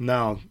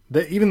no,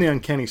 even the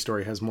Uncanny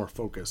story has more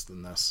focus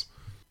than this.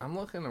 I'm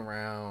looking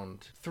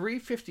around.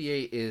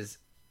 358 is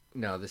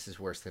no. This is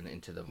worse than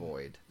Into the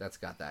Void. That's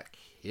got that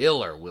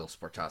killer Will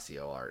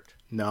Sportasio art.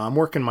 No, I'm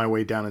working my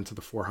way down into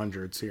the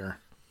 400s here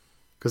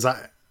because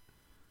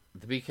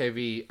the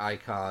BKV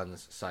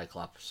Icons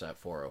Cyclops at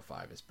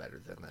 405 is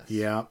better than this.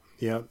 Yeah.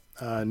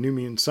 New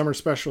Mutant Summer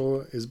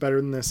Special is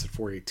better than this at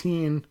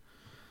 418.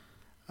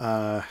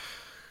 How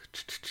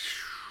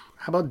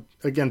about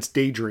Against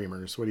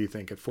Daydreamers? What do you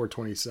think at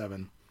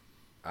 427?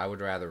 I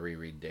would rather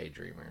reread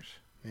Daydreamers.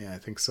 Yeah, I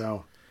think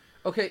so.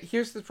 Okay,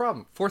 here's the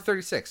problem.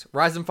 436,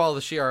 Rise and Fall of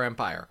the Shi'ar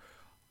Empire.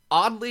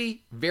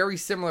 Oddly, very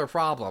similar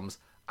problems.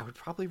 I would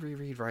probably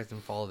reread Rise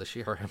and Fall of the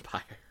Shi'ar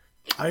Empire.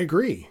 I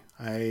agree.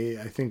 I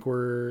think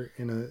we're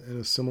in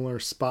a similar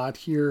spot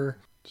here.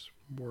 Just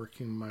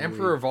working my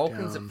Emperor way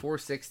Vulcan's down. at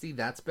 460.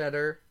 That's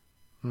better.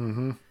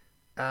 Mm-hmm.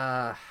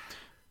 Uh,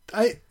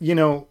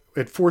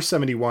 at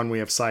 471 we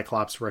have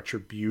Cyclops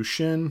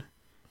Retribution,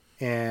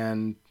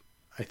 and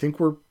I think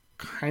we're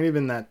kind of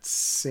in that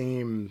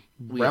same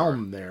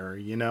realm there,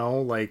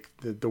 like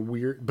the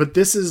weird, but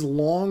this is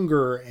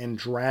longer and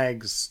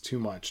drags too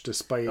much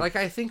despite like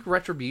I think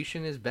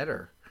Retribution is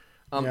better.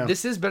 Yeah.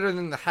 This is better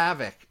than the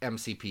Havoc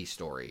MCP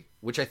story,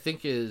 which I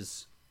think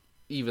is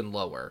even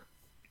lower.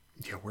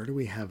 Yeah, where do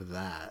we have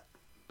that?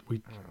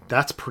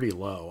 That's pretty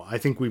low. I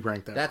think we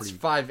ranked that. That's pretty...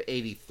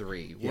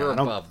 583. Yeah, We're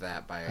above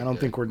that by. I don't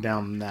think we're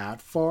down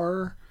that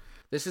far.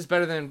 This is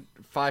better than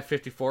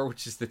 554,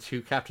 which is the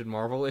 2 Captain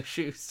Marvel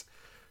issues.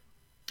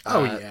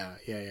 Oh yeah.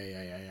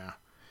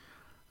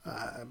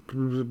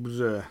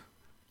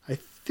 I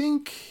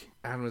think.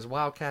 And was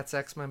Wildcats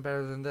X-Men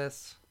better than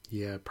this?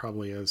 Yeah, it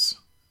probably is.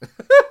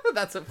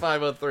 That's at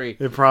 503.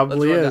 It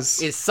probably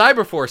is. Is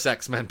Cyberforce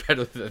X-Men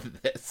better than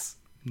this?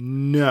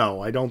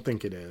 No, I don't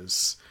think it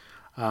is.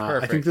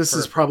 I think this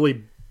is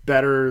probably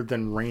better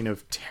than Reign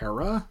of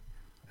Terra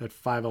at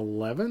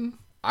 511.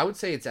 I would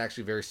say it's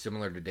actually very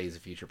similar to Days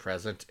of Future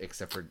Present,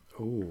 except for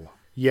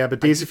Yeah, but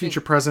Days of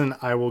Future Present,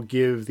 I will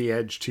give the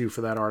edge to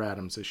for that Art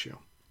Adams issue.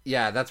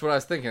 Yeah, that's what I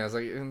was thinking. I was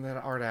like,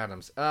 that Art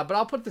Adams. But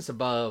I'll put this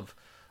above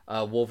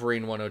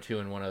Wolverine 102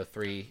 and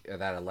 103,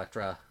 that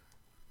Elektra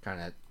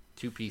kind of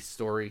two-piece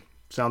story.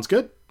 Sounds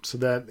good. So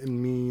that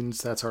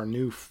means that's our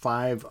new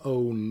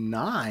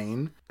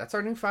 509. That's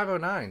our new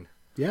 509.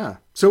 Yeah.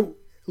 So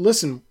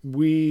listen,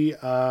 we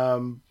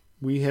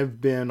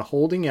have been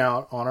holding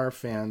out on our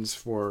fans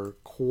for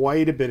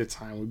quite a bit of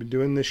time. We've been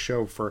doing this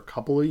show for a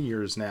couple of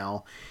years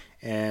now,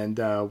 and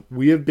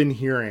we have been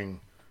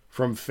hearing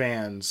from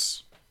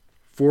fans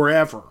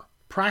forever,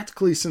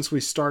 practically since we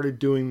started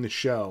doing the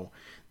show,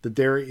 that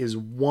there is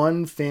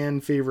one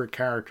fan favorite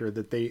character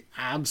that they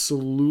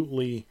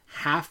absolutely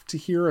have to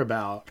hear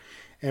about.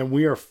 And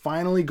we are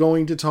finally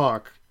going to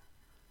talk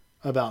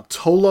about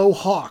Tolo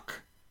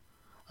Hawk.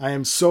 I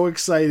am so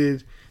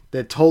excited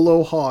that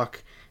Tolo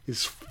Hawk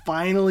is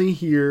finally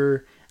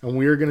here, and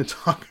we are going to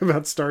talk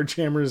about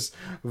Starjammers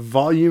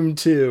Volume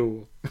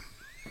 2.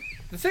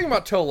 The thing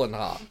about Tolan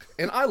Hawk,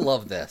 and I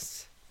love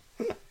this.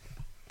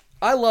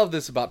 I love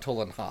this about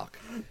Tolan Hawk,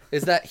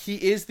 is that he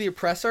is the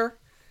oppressor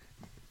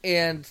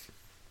and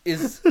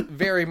is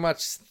very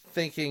much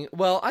thinking,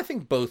 well, I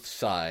think both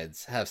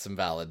sides have some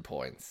valid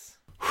points.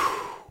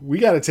 We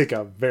got to take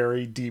a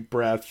very deep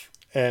breath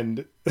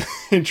and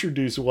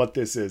introduce what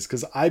this is,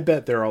 because I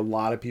bet there are a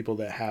lot of people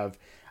that have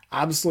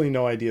absolutely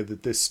no idea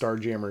that this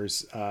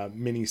Starjammers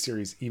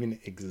miniseries even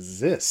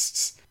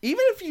exists.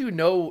 Even if you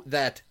know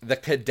that the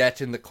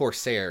Cadet and the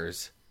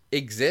Corsairs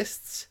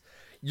exists,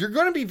 you're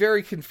going to be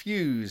very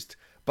confused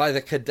by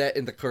the Cadet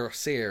and the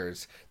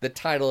Corsairs, the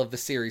title of the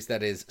series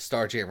that is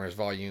Starjammers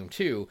Volume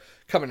 2,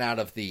 coming out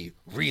of the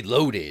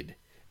Reloaded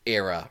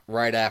era,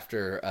 right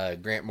after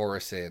Grant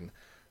Morrison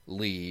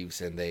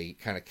leaves and they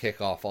kind of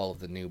kick off all of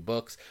the new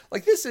books.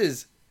 Like,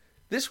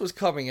 this was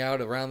coming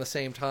out around the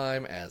same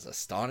time as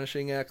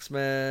Astonishing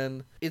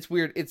X-Men. It's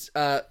weird. It's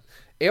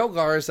Ale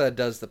Garza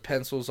does the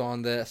pencils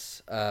on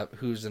this,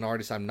 who's an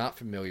artist I'm not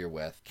familiar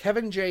with.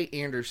 Kevin J.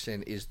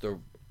 Anderson is the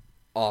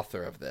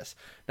author of this.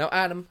 Now,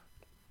 Adam,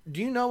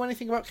 do you know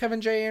anything about Kevin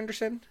J.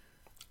 Anderson?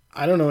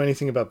 I don't know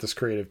anything about this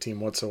creative team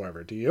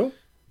whatsoever. Do you?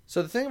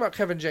 So the thing about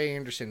Kevin J.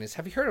 Anderson is,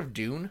 have you heard of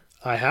Dune?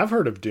 I have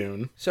heard of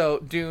Dune. So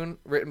Dune,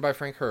 written by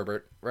Frank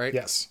Herbert, right?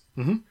 Yes.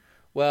 Mm-hmm.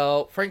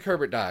 Well, Frank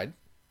Herbert died.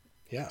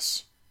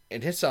 Yes.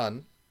 And his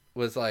son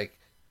was like,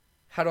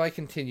 how do I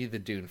continue the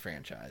Dune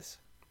franchise?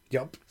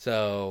 Yep.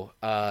 So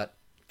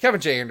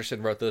Kevin J.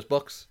 Anderson wrote those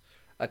books.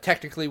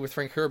 Technically with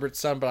Frank Herbert's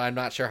son, but I'm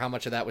not sure how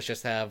much of that was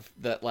just have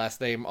that last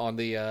name on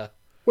the...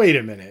 Wait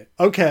a minute.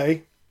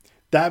 Okay.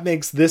 That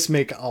makes this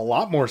make a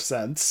lot more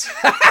sense.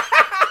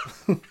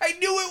 I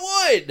knew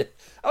it would!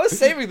 I was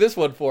saving this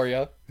one for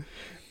you.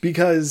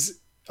 Because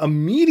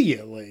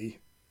immediately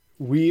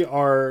we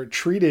are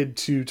treated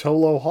to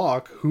Tolo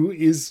Hawk, who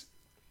is...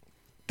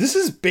 This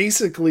is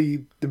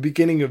basically the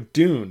beginning of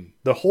Dune.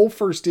 The whole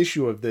first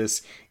issue of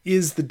this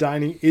is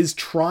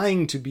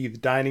trying to be the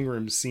dining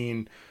room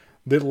scene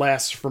that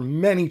lasts for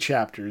many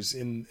chapters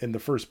in the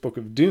first book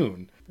of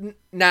Dune.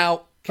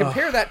 Now,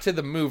 compare that to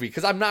the movie,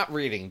 because I'm not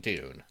reading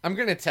Dune. I'm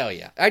going to tell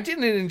you. I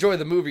didn't enjoy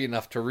the movie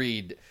enough to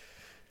read.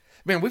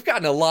 Man, we've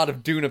gotten a lot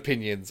of Dune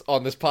opinions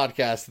on this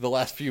podcast the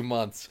last few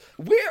months.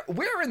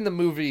 Where in the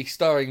movie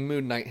starring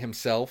Moon Knight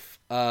himself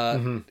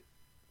are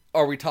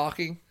we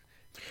talking?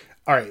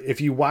 All right, if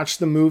you watch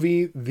the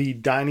movie, the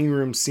dining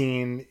room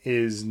scene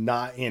is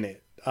not in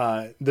it.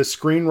 The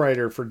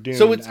screenwriter for Dune...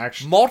 So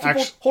it's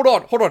multiple...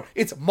 Hold on.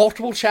 It's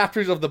multiple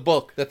chapters of the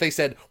book that they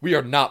said, we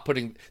are not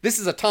putting... This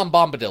is a Tom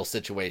Bombadil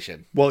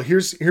situation. Well,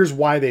 here's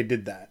why they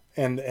did that.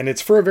 And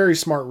it's for a very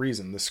smart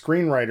reason. The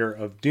screenwriter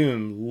of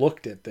Dune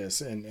looked at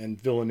this,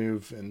 and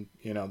Villeneuve, and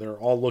they're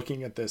all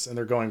looking at this, and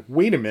they're going,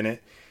 wait a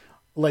minute,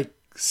 like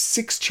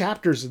 6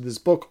 chapters of this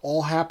book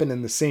all happen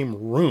in the same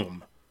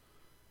room.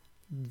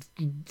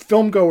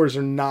 Filmgoers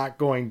are not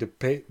going to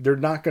pay, they're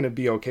not going to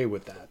be okay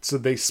with that. So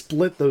they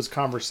split those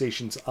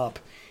conversations up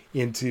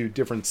into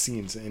different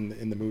scenes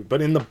in the movie.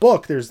 But in the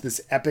book, there's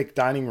this epic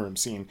dining room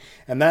scene,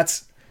 and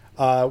that's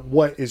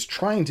what is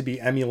trying to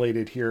be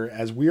emulated here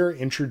as we are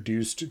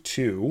introduced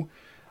to,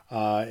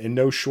 in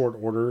no short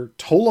order,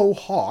 Tolo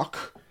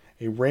Hawk,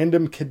 a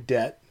random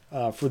cadet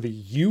for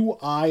the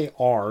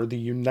UIR, the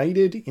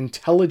United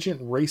Intelligent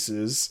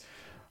Races.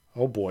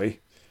 Oh boy.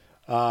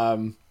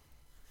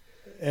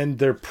 And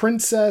their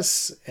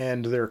princess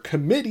and their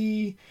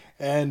committee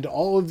and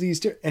all of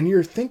these. And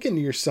you're thinking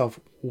to yourself,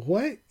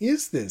 what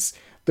is this?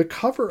 The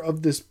cover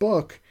of this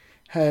book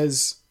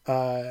has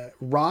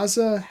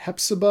Raza,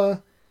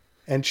 Hepzibah,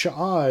 and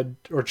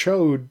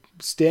Chode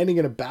standing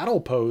in a battle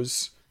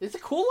pose. It's a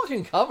cool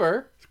looking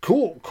cover.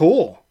 Cool.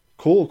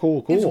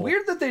 It's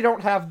weird that they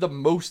don't have the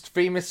most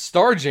famous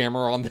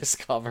Starjammer on this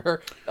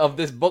cover of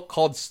this book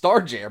called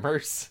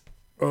Starjammers.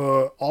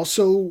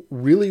 Also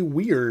really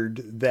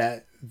weird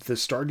that the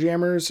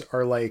Starjammers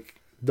are like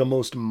the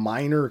most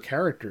minor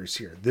characters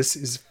here. This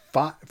is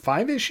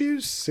 5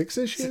 issues? 6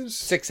 issues?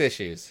 6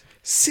 issues.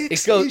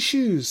 6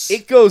 issues.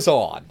 It goes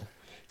on.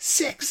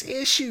 6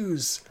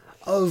 issues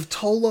of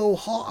Tolo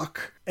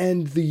Hawk.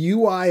 and the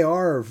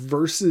UIR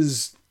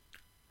versus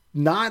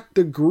not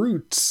the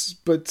Groots,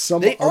 but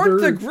some They other...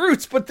 aren't the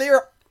Groots, but they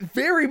are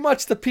very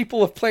much the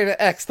people of Planet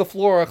X, the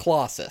Flora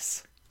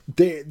Colossus.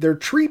 They're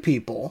tree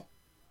people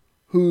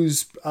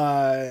whose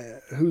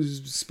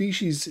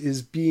species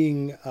is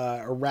being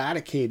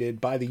eradicated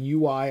by the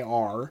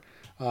UIR,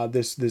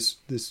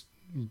 this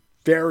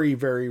very,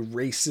 very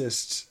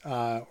racist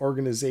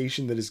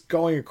organization that is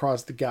going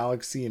across the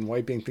galaxy and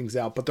wiping things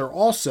out. But they're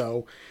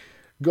also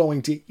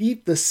going to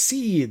eat the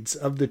seeds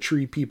of the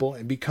tree people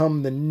and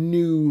become the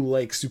new,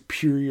 like,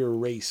 superior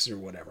race or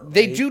whatever. Right?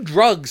 They do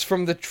drugs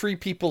from the tree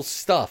people's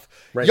stuff.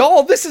 Right.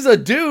 Y'all, this is a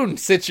Dune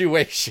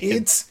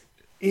situation.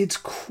 It's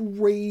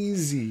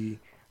crazy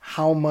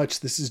how much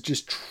this is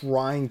just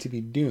trying to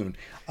be Dune.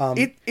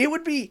 It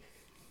would be,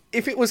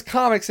 if it was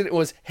comics and it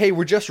was, hey,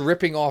 we're just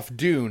ripping off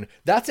Dune,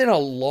 that's in a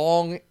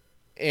long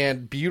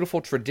and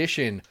beautiful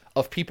tradition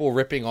of people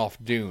ripping off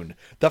Dune.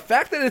 The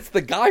fact that it's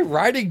the guy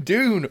writing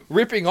Dune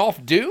ripping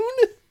off Dune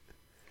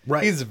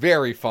Right. is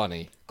very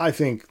funny. I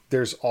think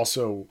there's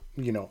also,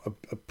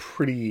 a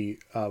pretty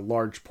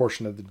large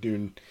portion of the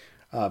Dune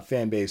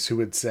fan base who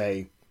would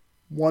say,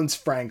 once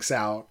Frank's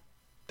out,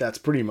 that's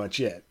pretty much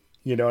it.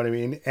 You know what I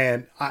mean?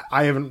 And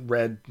I haven't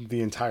read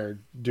the entire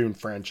Dune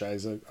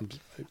franchise.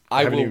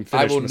 I haven't even will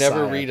finished never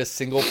Messiah. read a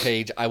single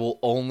page. I will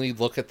only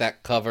look at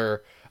that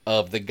cover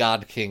of the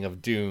God King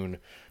of Dune,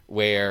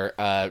 where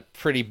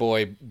Pretty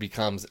Boy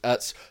becomes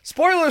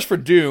spoilers for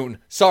Dune.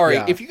 Sorry,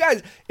 Yeah. if you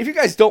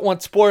guys don't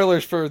want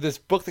spoilers for this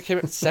book that came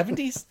out in the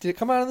 70s. Did it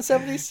come out in the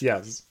 70s?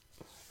 Yes.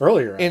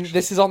 Earlier, And actually.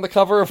 this is on the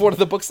cover of one of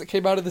the books that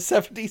came out in the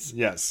 70s.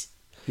 Yes.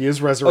 He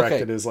is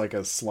resurrected Okay. as like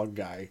a slug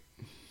guy.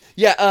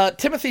 Yeah,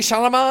 Timothy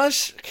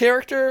Chalamet's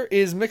character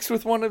is mixed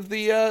with one of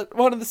the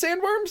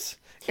sandworms.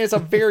 And it's a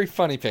very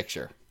funny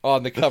picture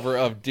on the cover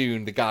of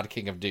Dune, the God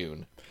King of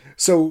Dune.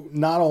 So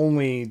not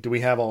only do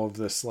we have all of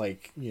this,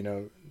 like,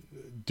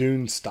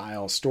 Dune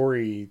style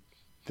story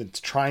that's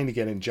trying to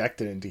get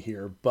injected into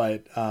here,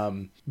 but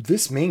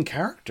this main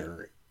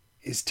character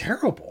is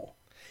terrible.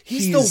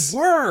 He's the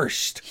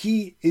worst.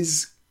 He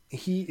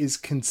is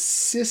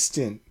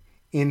consistent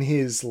in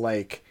his,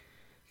 like,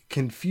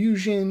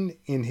 confusion,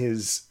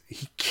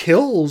 he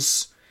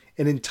kills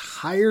an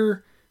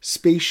entire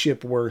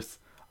spaceship worth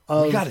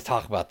of... We got to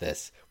talk about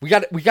this. We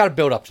got to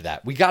build up to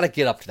that. We got to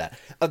get up to that.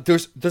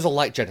 There's a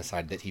light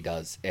genocide that he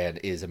does and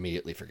is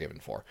immediately forgiven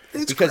for.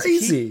 It's because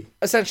crazy. He,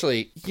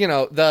 essentially,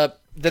 the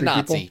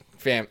Nazi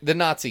people? the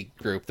Nazi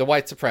group, the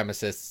white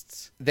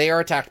supremacists, they are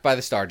attacked by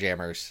the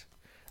Starjammers.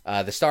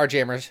 The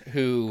Starjammers,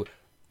 who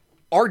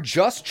are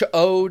just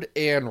Ch'od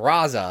and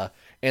Raza,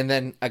 and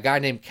then a guy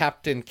named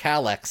Captain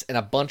Kalex and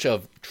a bunch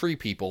of tree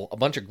people, a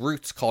bunch of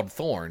Groots called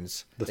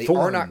Thorns. They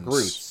are not Thorns.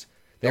 Groots.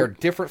 They are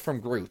different from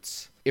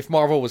Groots. If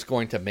Marvel was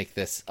going to make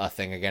this a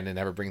thing again and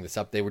never bring this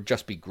up, they would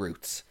just be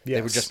Groots.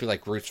 They would Yes. just be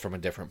like Groots from a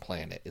different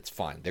planet. It's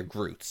fine. They're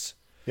Groots.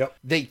 Yep.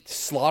 They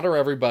slaughter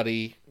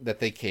everybody that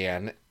they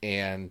can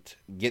and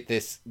get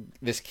this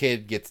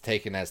kid gets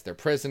taken as their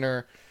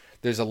prisoner.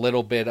 There's a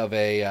little bit of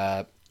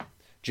a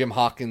Jim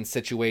Hawkins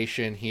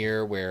situation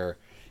here where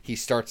he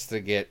starts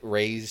to get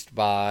raised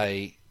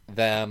by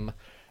them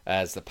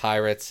as the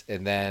pirates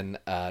and then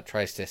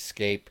tries to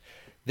escape.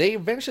 They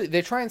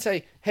try and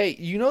say, hey,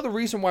 the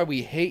reason why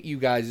we hate you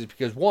guys is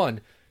because,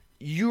 one,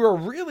 you're a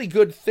really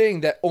good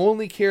thing that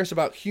only cares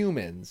about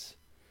humans.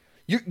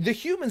 The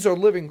humans are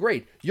living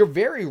great. You're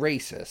very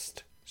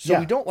racist. So Yeah.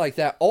 we don't like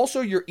that.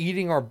 Also, you're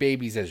eating our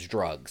babies as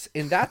drugs.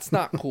 And that's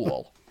not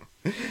cool.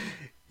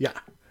 Yeah.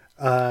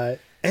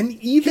 And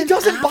even He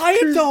doesn't buy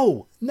it,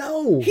 though.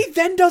 No. He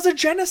then does a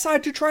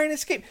genocide to try and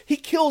escape. He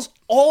kills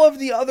all of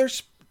the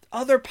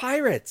other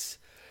pirates.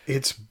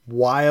 It's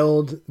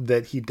wild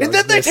that he does And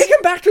then they this. take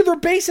him back to their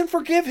base and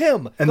forgive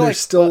him. And They're they're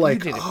still "You like,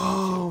 did it."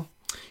 oh,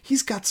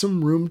 he's got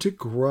some room to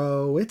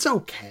grow. It's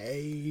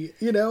okay.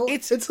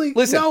 It's like,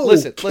 listen, no,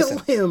 listen, kill listen.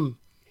 him.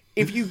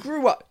 If you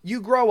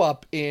grow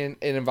up in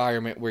an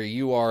environment where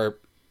you are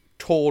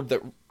told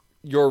that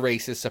your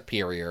race is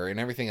superior and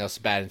everything else is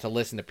bad and to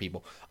listen to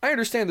people, I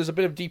understand there's a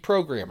bit of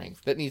deprogramming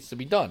that needs to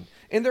be done.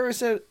 And there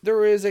is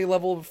a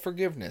level of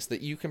forgiveness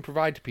that you can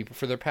provide to people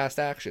for their past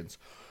actions.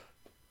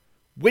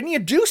 When you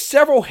do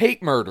several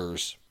hate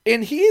murders,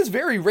 and he is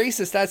very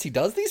racist as he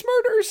does these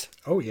murders,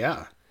 Oh,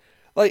 yeah.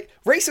 like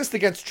racist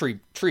against tree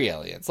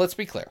aliens, let's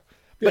be clear.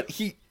 But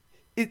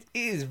it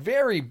is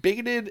very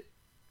bigoted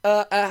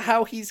at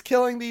how he's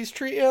killing these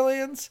tree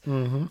aliens.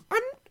 Mm-hmm.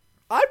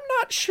 I'm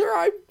not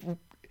sure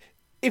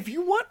if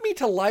you want me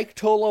to like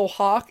Tolo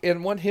Hawk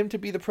and want him to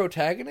be the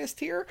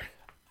protagonist here,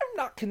 I'm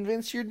not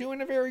convinced you're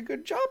doing a very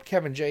good job,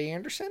 Kevin J.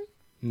 Anderson.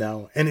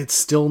 No. And it's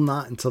still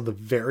not until the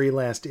very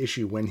last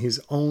issue when his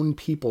own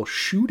people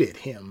shoot at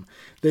him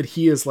that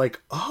he is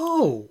like,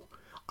 oh,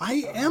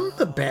 I am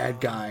the bad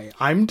guy.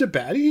 I'm the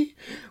baddie.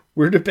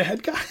 We're the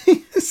bad guy.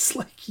 It's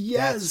like,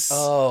 yes.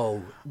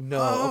 Oh, no.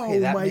 Oh, okay,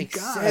 that my makes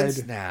God.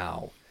 sense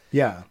now.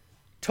 Yeah.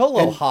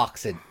 Tolo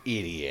Hawk's an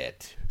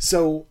idiot.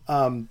 So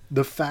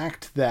the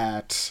fact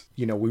that,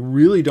 we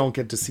really don't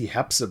get to see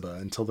Hepzibah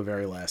until the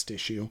very last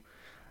issue.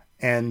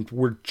 and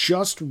we're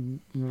just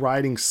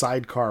riding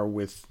sidecar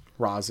with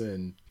Raza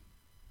and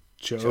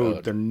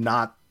Ch'od. They're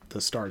not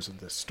the stars of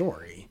this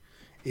story.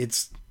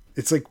 It's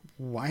like,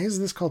 why is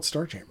this called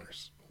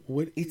Starjammers?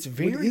 What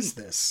is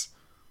this?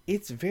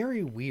 It's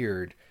very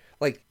weird.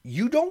 Like,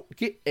 you don't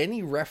get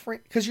any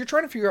reference because you're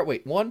trying to figure out.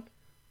 Wait, one,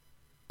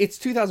 it's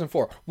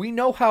 2004. We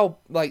know how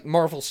like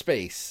Marvel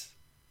Space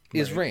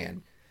is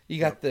ran. You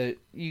got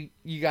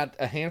you got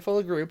a handful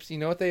of groups. You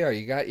know what they are.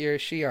 You got your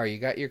Shi'ar. You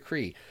got your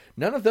Kree.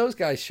 None of those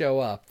guys show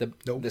up. The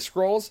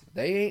Skrulls,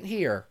 they ain't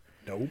here.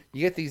 Nope.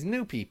 You get these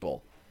new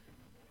people.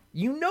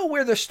 You know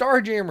where the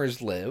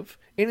Starjammers live,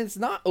 and it's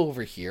not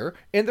over here.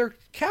 And their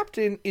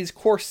captain is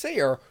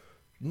Corsair,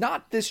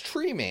 not this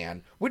tree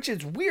man, which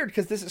is weird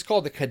because this is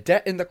called the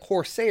Cadet and the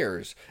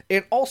Corsairs.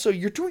 And also,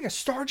 you're doing a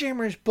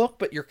Starjammers book,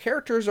 but your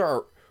characters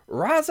are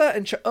Raza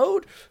and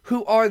Ch'od,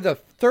 who are the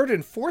third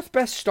and fourth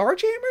best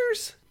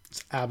Starjammers?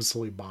 It's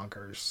absolutely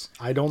bonkers.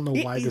 I don't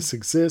know why this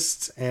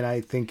exists, and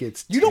I think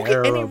it's You don't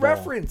get any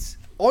reference.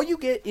 All you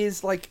get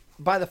is, like,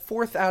 by the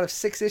 4th out of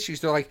 6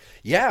 issues, they're like,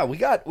 yeah, we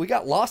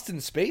got lost in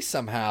space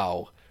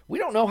somehow. We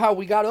don't know how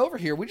we got over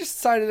here. We just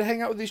decided to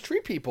hang out with these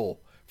tree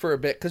people for a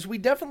bit because we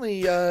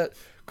definitely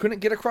couldn't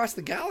get across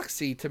the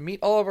galaxy to meet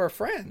all of our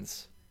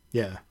friends.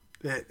 Yeah.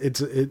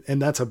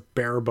 And that's a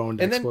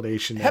bare-boned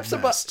explanation.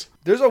 Hepzibah,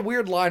 there's a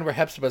weird line where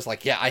Hepzibah's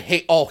like, yeah, I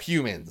hate all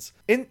humans.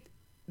 And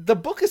the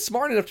book is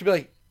smart enough to be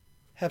like,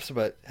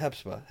 Hepzibah,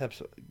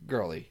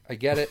 girly, I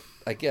get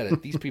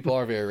it. These people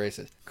are very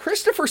racist.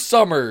 Christopher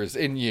Summers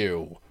and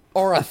you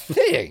are a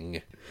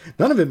thing.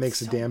 None of it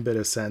makes a damn bit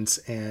of sense,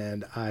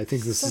 and I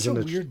think this is a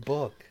weird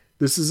book.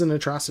 This is an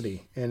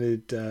atrocity, and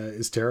it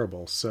is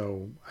terrible.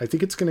 So I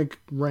think it's going to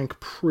rank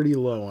pretty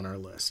low on our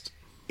list.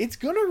 It's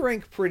going to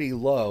rank pretty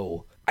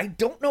low. I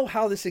don't know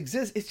how this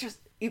exists. It's just,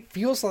 it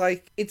feels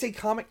like it's a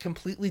comic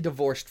completely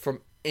divorced from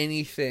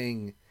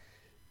anything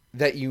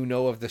that you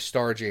know of the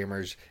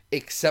Starjammers,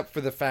 except for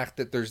the fact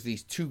that there's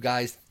these two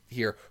guys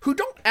here who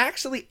don't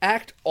actually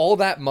act all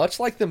that much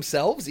like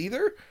themselves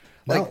either.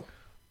 Like, no.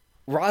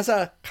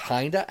 Raza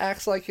kinda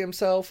acts like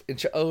himself, and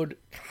Ch'od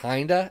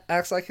kinda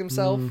acts like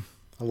himself.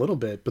 A little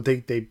bit, but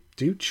they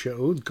do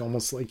Ch'od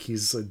almost like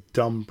he's a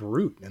dumb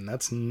brute, and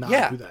that's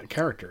not who that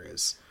character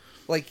is.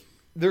 Like,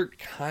 they're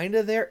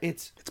kinda there.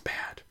 It's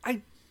bad.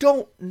 I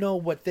don't know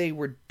what they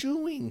were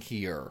doing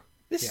here.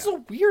 This is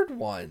a weird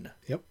one.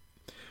 Yep.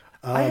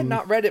 I had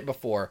not read it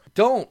before.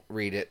 Don't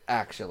read it,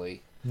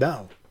 actually.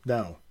 No.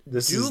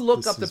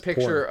 Look up the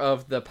picture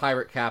of the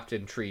pirate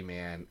captain tree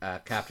man,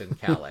 Captain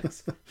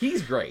Calyx.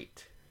 He's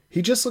great.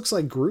 He just looks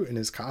like Groot in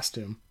his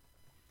costume.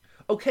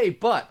 Okay,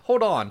 but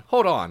hold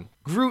on.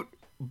 Groot,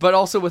 but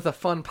also with a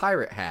fun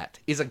pirate hat,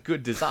 is a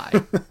good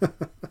design.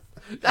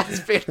 That's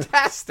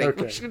fantastic.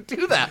 Okay. We should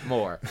do that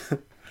more.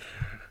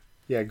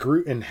 Yeah,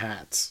 Groot in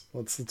hats.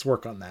 Let's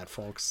work on that,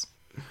 folks.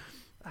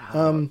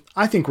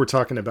 I think we're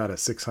talking about a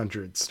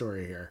 600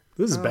 story here.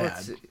 This is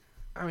bad.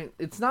 I mean,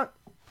 it's not.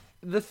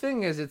 The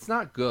thing is, it's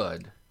not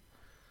good.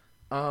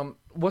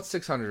 What's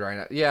 600 right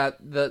now? Yeah,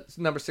 the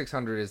number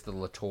 600 is the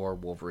Latour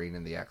Wolverine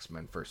and the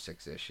X-Men first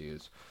 6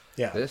 issues.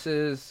 Yeah, this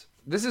is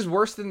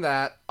worse than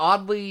that.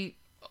 Oddly,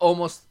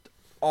 almost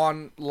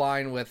on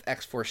line with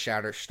X-Force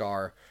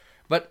Shatterstar,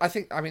 but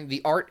I mean,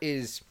 the art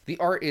is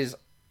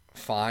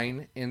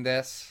fine in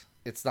this.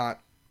 It's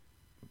not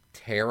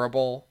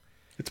terrible.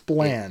 It's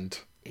bland.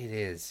 It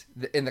is.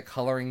 And the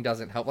coloring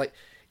doesn't help. Like,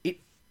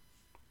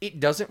 it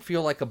doesn't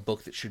feel like a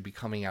book that should be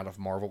coming out of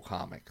Marvel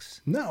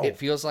Comics. No. It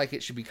feels like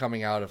it should be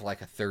coming out of,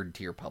 like, a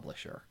third-tier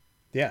publisher.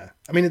 Yeah.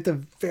 I mean, at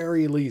the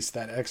very least,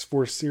 that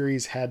X-Force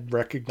series had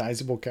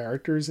recognizable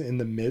characters in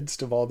the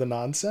midst of all the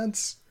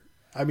nonsense.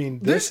 I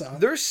mean,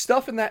 there's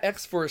stuff in that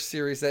X-Force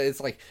series that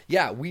it's like,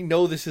 yeah, we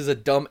know this is a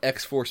dumb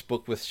X-Force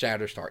book with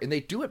Shatterstar, and they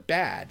do it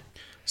bad.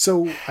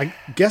 So I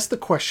guess the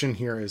question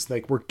here is,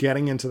 like, we're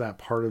getting into that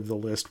part of the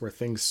list where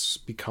things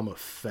become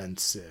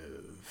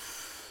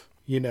offensive.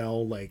 You know,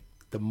 like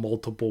the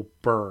multiple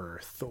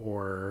birth,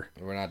 or...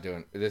 We're not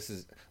doing... This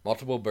is...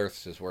 Multiple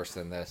births is worse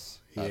than this.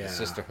 The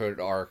Sisterhood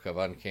arc of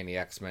Uncanny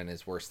X-Men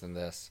is worse than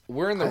this.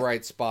 We're in the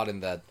right spot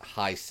in the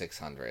high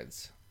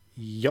 600s.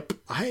 Yep.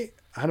 I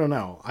don't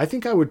know. I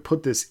think I would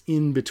put this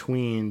in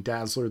between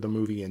Dazzler the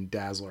movie and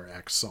Dazzler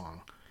X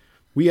Song.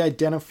 We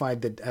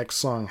identified that X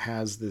Song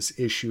has this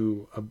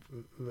issue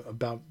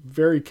about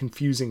very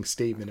confusing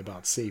statement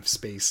about safe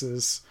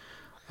spaces.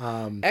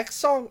 X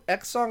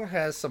Song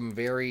has some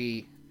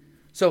very...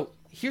 So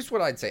here's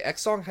what I'd say.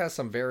 X Song has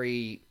some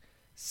very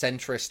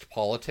centrist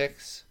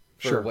politics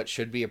for what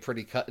should be a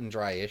pretty cut and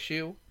dry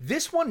issue.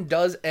 This one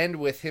does end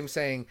with him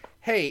saying,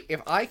 hey,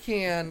 if I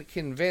can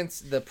convince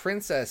the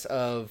princess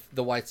of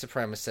the white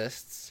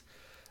supremacists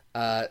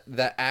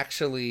that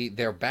actually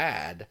they're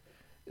bad,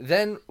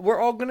 then we're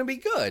all going to be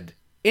good.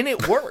 And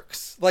it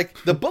works.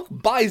 Like, the book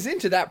buys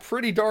into that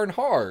pretty darn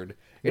hard.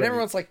 And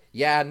everyone's like,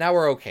 yeah, now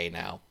we're okay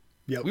now.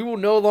 Yep. We will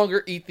no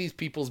longer eat these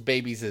people's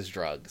babies as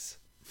drugs.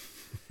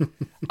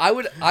 I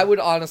would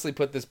honestly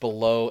put this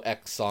below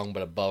X Song,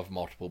 but above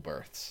Multiple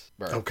Births.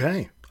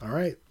 Okay. All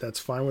right, that's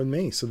fine with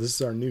me. So this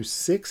is our new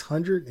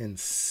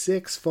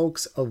 606.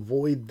 Folks,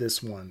 avoid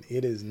this one.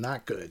 It is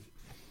not good.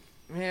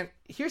 Man,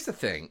 here's the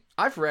thing.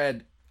 I've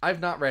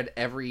not read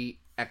every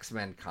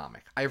X-Men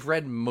comic. I've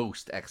read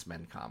most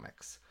X-Men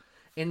comics.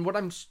 And what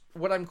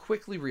I'm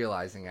quickly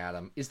realizing,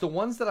 Adam, is the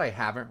ones that I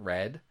haven't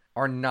read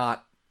are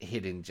not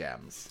hidden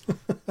gems.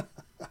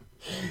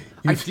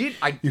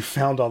 You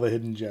found all the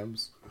hidden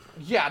gems.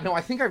 Yeah, no,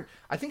 I think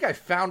I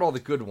found all the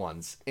good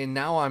ones, and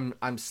now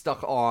I'm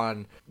stuck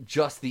on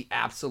just the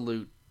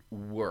absolute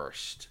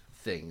worst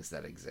things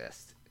that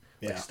exist.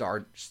 Yeah.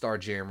 Like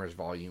Starjammers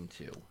Volume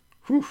 2.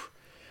 Whew.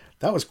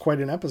 That was quite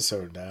an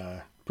episode.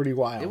 Pretty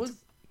wild.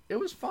 It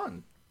was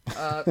fun.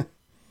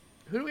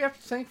 Who do we have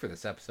to thank for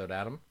this episode,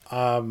 Adam?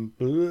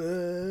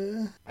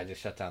 I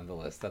just shut down the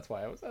list. That's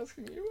why I was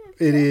asking you.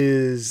 It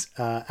is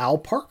Al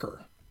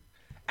Parker.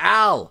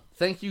 Al,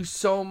 thank you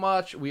so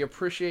much. We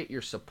appreciate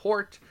your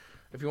support.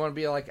 If you want to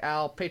be like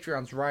Al,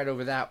 Patreon's right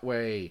over that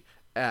way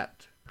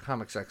at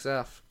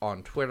ComicsXF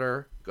on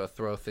Twitter. Go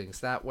throw things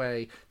that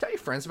way. Tell your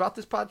friends about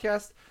this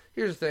podcast.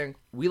 Here's the thing.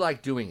 We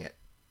like doing it.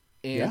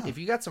 And if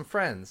you got some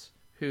friends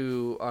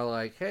who are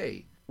like,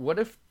 hey, what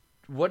if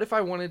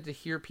I wanted to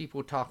hear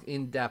people talk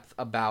in depth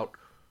about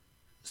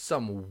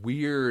some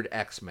weird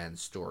X-Men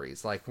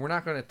stories? Like, we're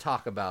not going to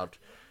talk about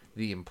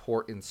the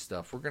important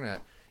stuff. We're going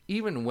to,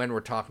 even when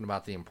we're talking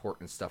about the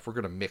important stuff, we're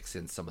going to mix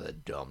in some of the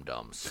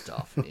dumb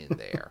stuff in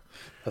there.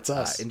 That's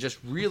us. And just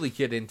really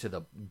get into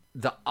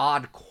the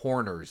odd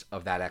corners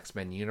of that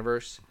X-Men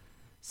universe.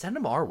 Send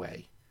them our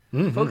way.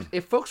 Mm-hmm. Folks,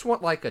 if folks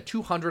want like a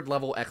 200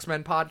 level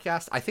X-Men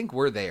podcast, I think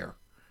we're there.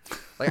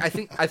 Like, I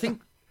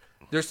think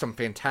there's some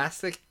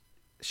fantastic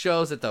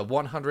shows at the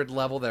 100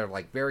 level that are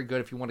like very good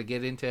if you want to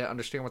get into it,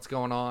 understand what's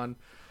going on.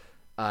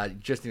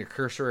 Just in a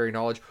cursory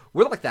knowledge.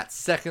 We're like that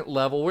second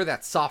level. We're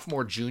that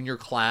sophomore junior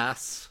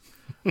class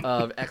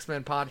of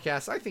X-Men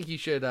podcasts. I think you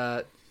should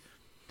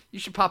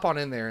pop on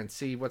in there and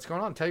see what's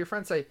going on. Tell your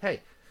friends, say, hey,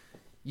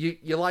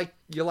 you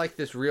like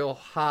this real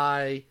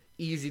high,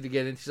 easy to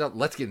get into stuff.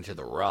 Let's get into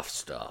the rough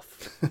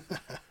stuff.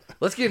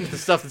 Let's get into the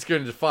stuff that's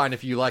going to define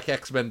if you like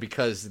X-Men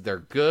because they're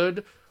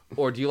good,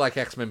 or do you like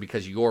X-Men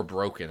because you're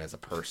broken as a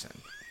person.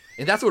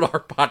 And that's what our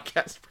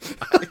podcast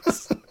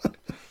provides.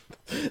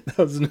 That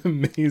was an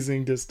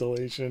amazing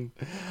distillation.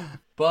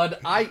 Bud,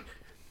 I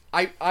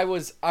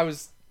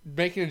was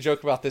making a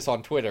joke about this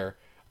on Twitter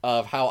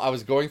of how I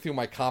was going through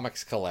my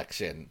comics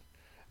collection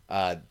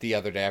the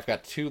other day. I've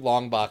got 2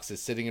 long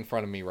boxes sitting in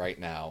front of me right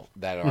now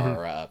that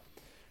are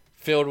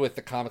filled with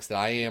the comics that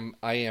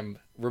I am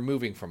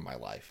removing from my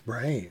life.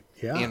 Right.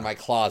 Yeah. In my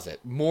closet.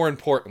 More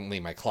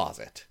importantly, my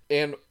closet.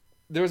 And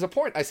there was a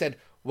point I said,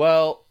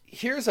 well,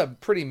 here's a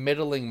pretty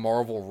middling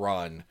Marvel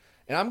run,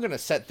 and I'm going to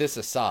set this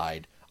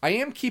aside. I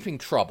am keeping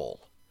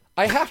Trouble.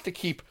 I have to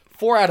keep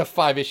 4 out of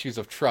 5 issues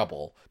of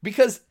Trouble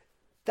because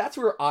that's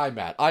where I'm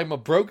at. I'm a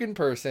broken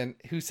person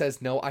who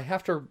says, no, I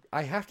have to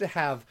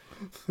have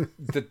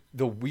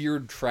the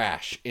weird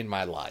trash in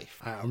my life.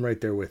 I'm right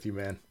there with you,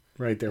 man.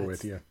 Right there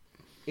with you.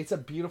 It's a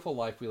beautiful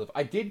life we live.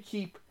 I did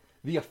keep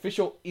the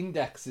official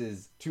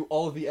indexes to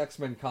all of the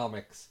X-Men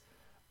comics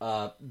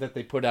that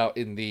they put out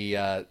in the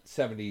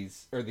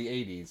 70s or the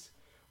 80s,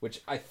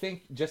 which I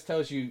think just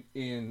tells you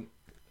in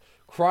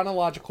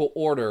chronological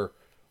order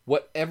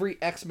what every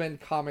X-Men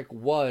comic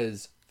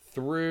was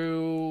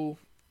through...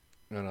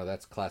 No,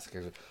 that's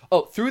classic.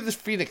 Oh, through the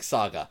Phoenix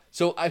Saga.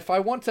 So if I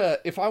want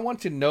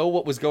to know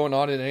what was going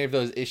on in any of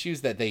those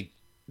issues that they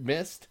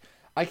missed,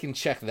 I can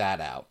check that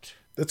out.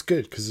 That's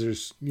good, because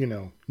there's,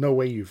 no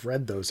way you've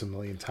read those a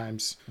million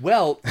times.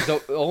 Well,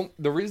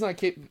 the reason I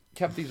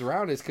kept these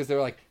around is because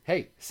they're like,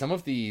 hey, some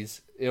of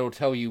these, it'll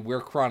tell you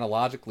where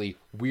chronologically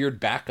weird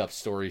backup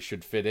stories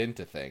should fit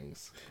into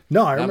things.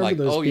 No, I remember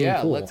those being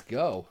yeah, cool. let's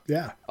go.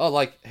 Yeah. Oh,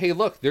 like, hey,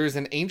 look, there's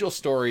an Angel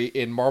story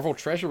in Marvel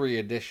Treasury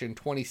Edition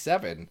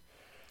 27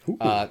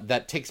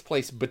 that takes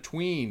place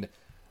between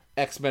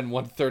X-Men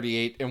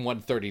 138 and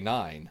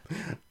 139.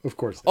 Of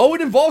course. Oh,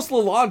 it involves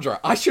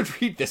Lilandra. I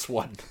should read this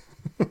one.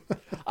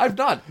 I've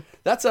not.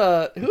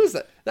 Who is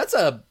that? That's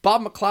a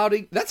Bob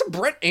McCloudy. That's a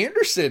Brett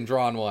Anderson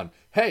drawn one.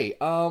 Hey,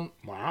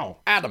 wow.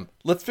 Adam,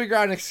 let's figure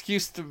out an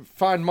excuse to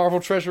find Marvel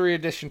Treasury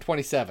Edition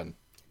 27.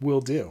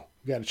 Will do.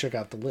 We got to check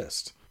out the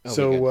list.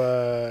 So,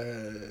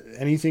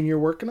 anything you're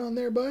working on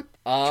there, bud?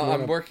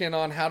 I'm working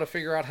on how to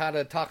figure out how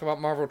to talk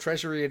about Marvel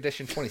Treasury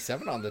Edition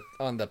 27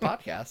 on the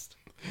podcast.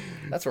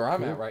 That's where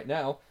I'm at right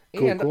now.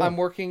 And cool. I'm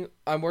working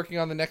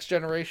on the next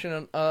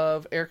generation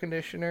of air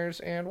conditioners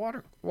and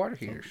water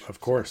heaters. Of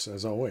course,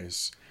 as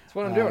always. That's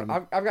what I'm doing.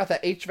 I've got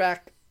that HVAC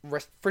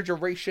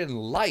refrigeration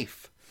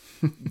life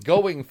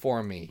going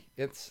for me.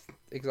 It's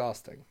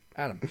exhausting.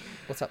 Adam,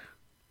 what's up?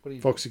 What are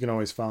you Folks, you can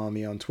always follow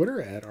me on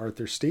Twitter at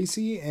Arthur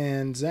Stacy.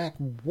 And Zach,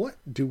 what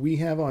do we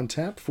have on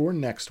tap for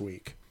next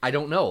week? I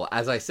don't know.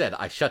 As I said,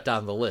 I shut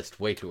down the list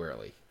way too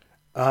early.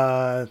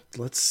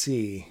 Let's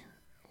see.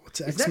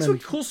 What's X-Men? Is next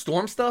week cool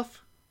Storm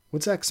stuff?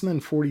 What's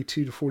X-Men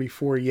 42 to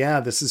 44? Yeah,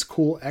 this is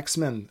cool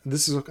X-Men.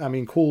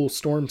 Cool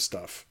Storm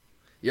stuff.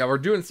 Yeah, we're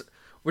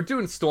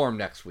doing Storm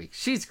next week.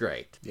 She's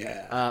great.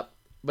 Yeah.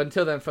 But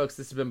until then, folks,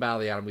 this has been Battle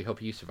of the Atom. We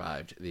hope you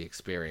survived the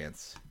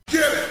experience.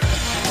 Get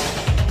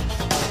it!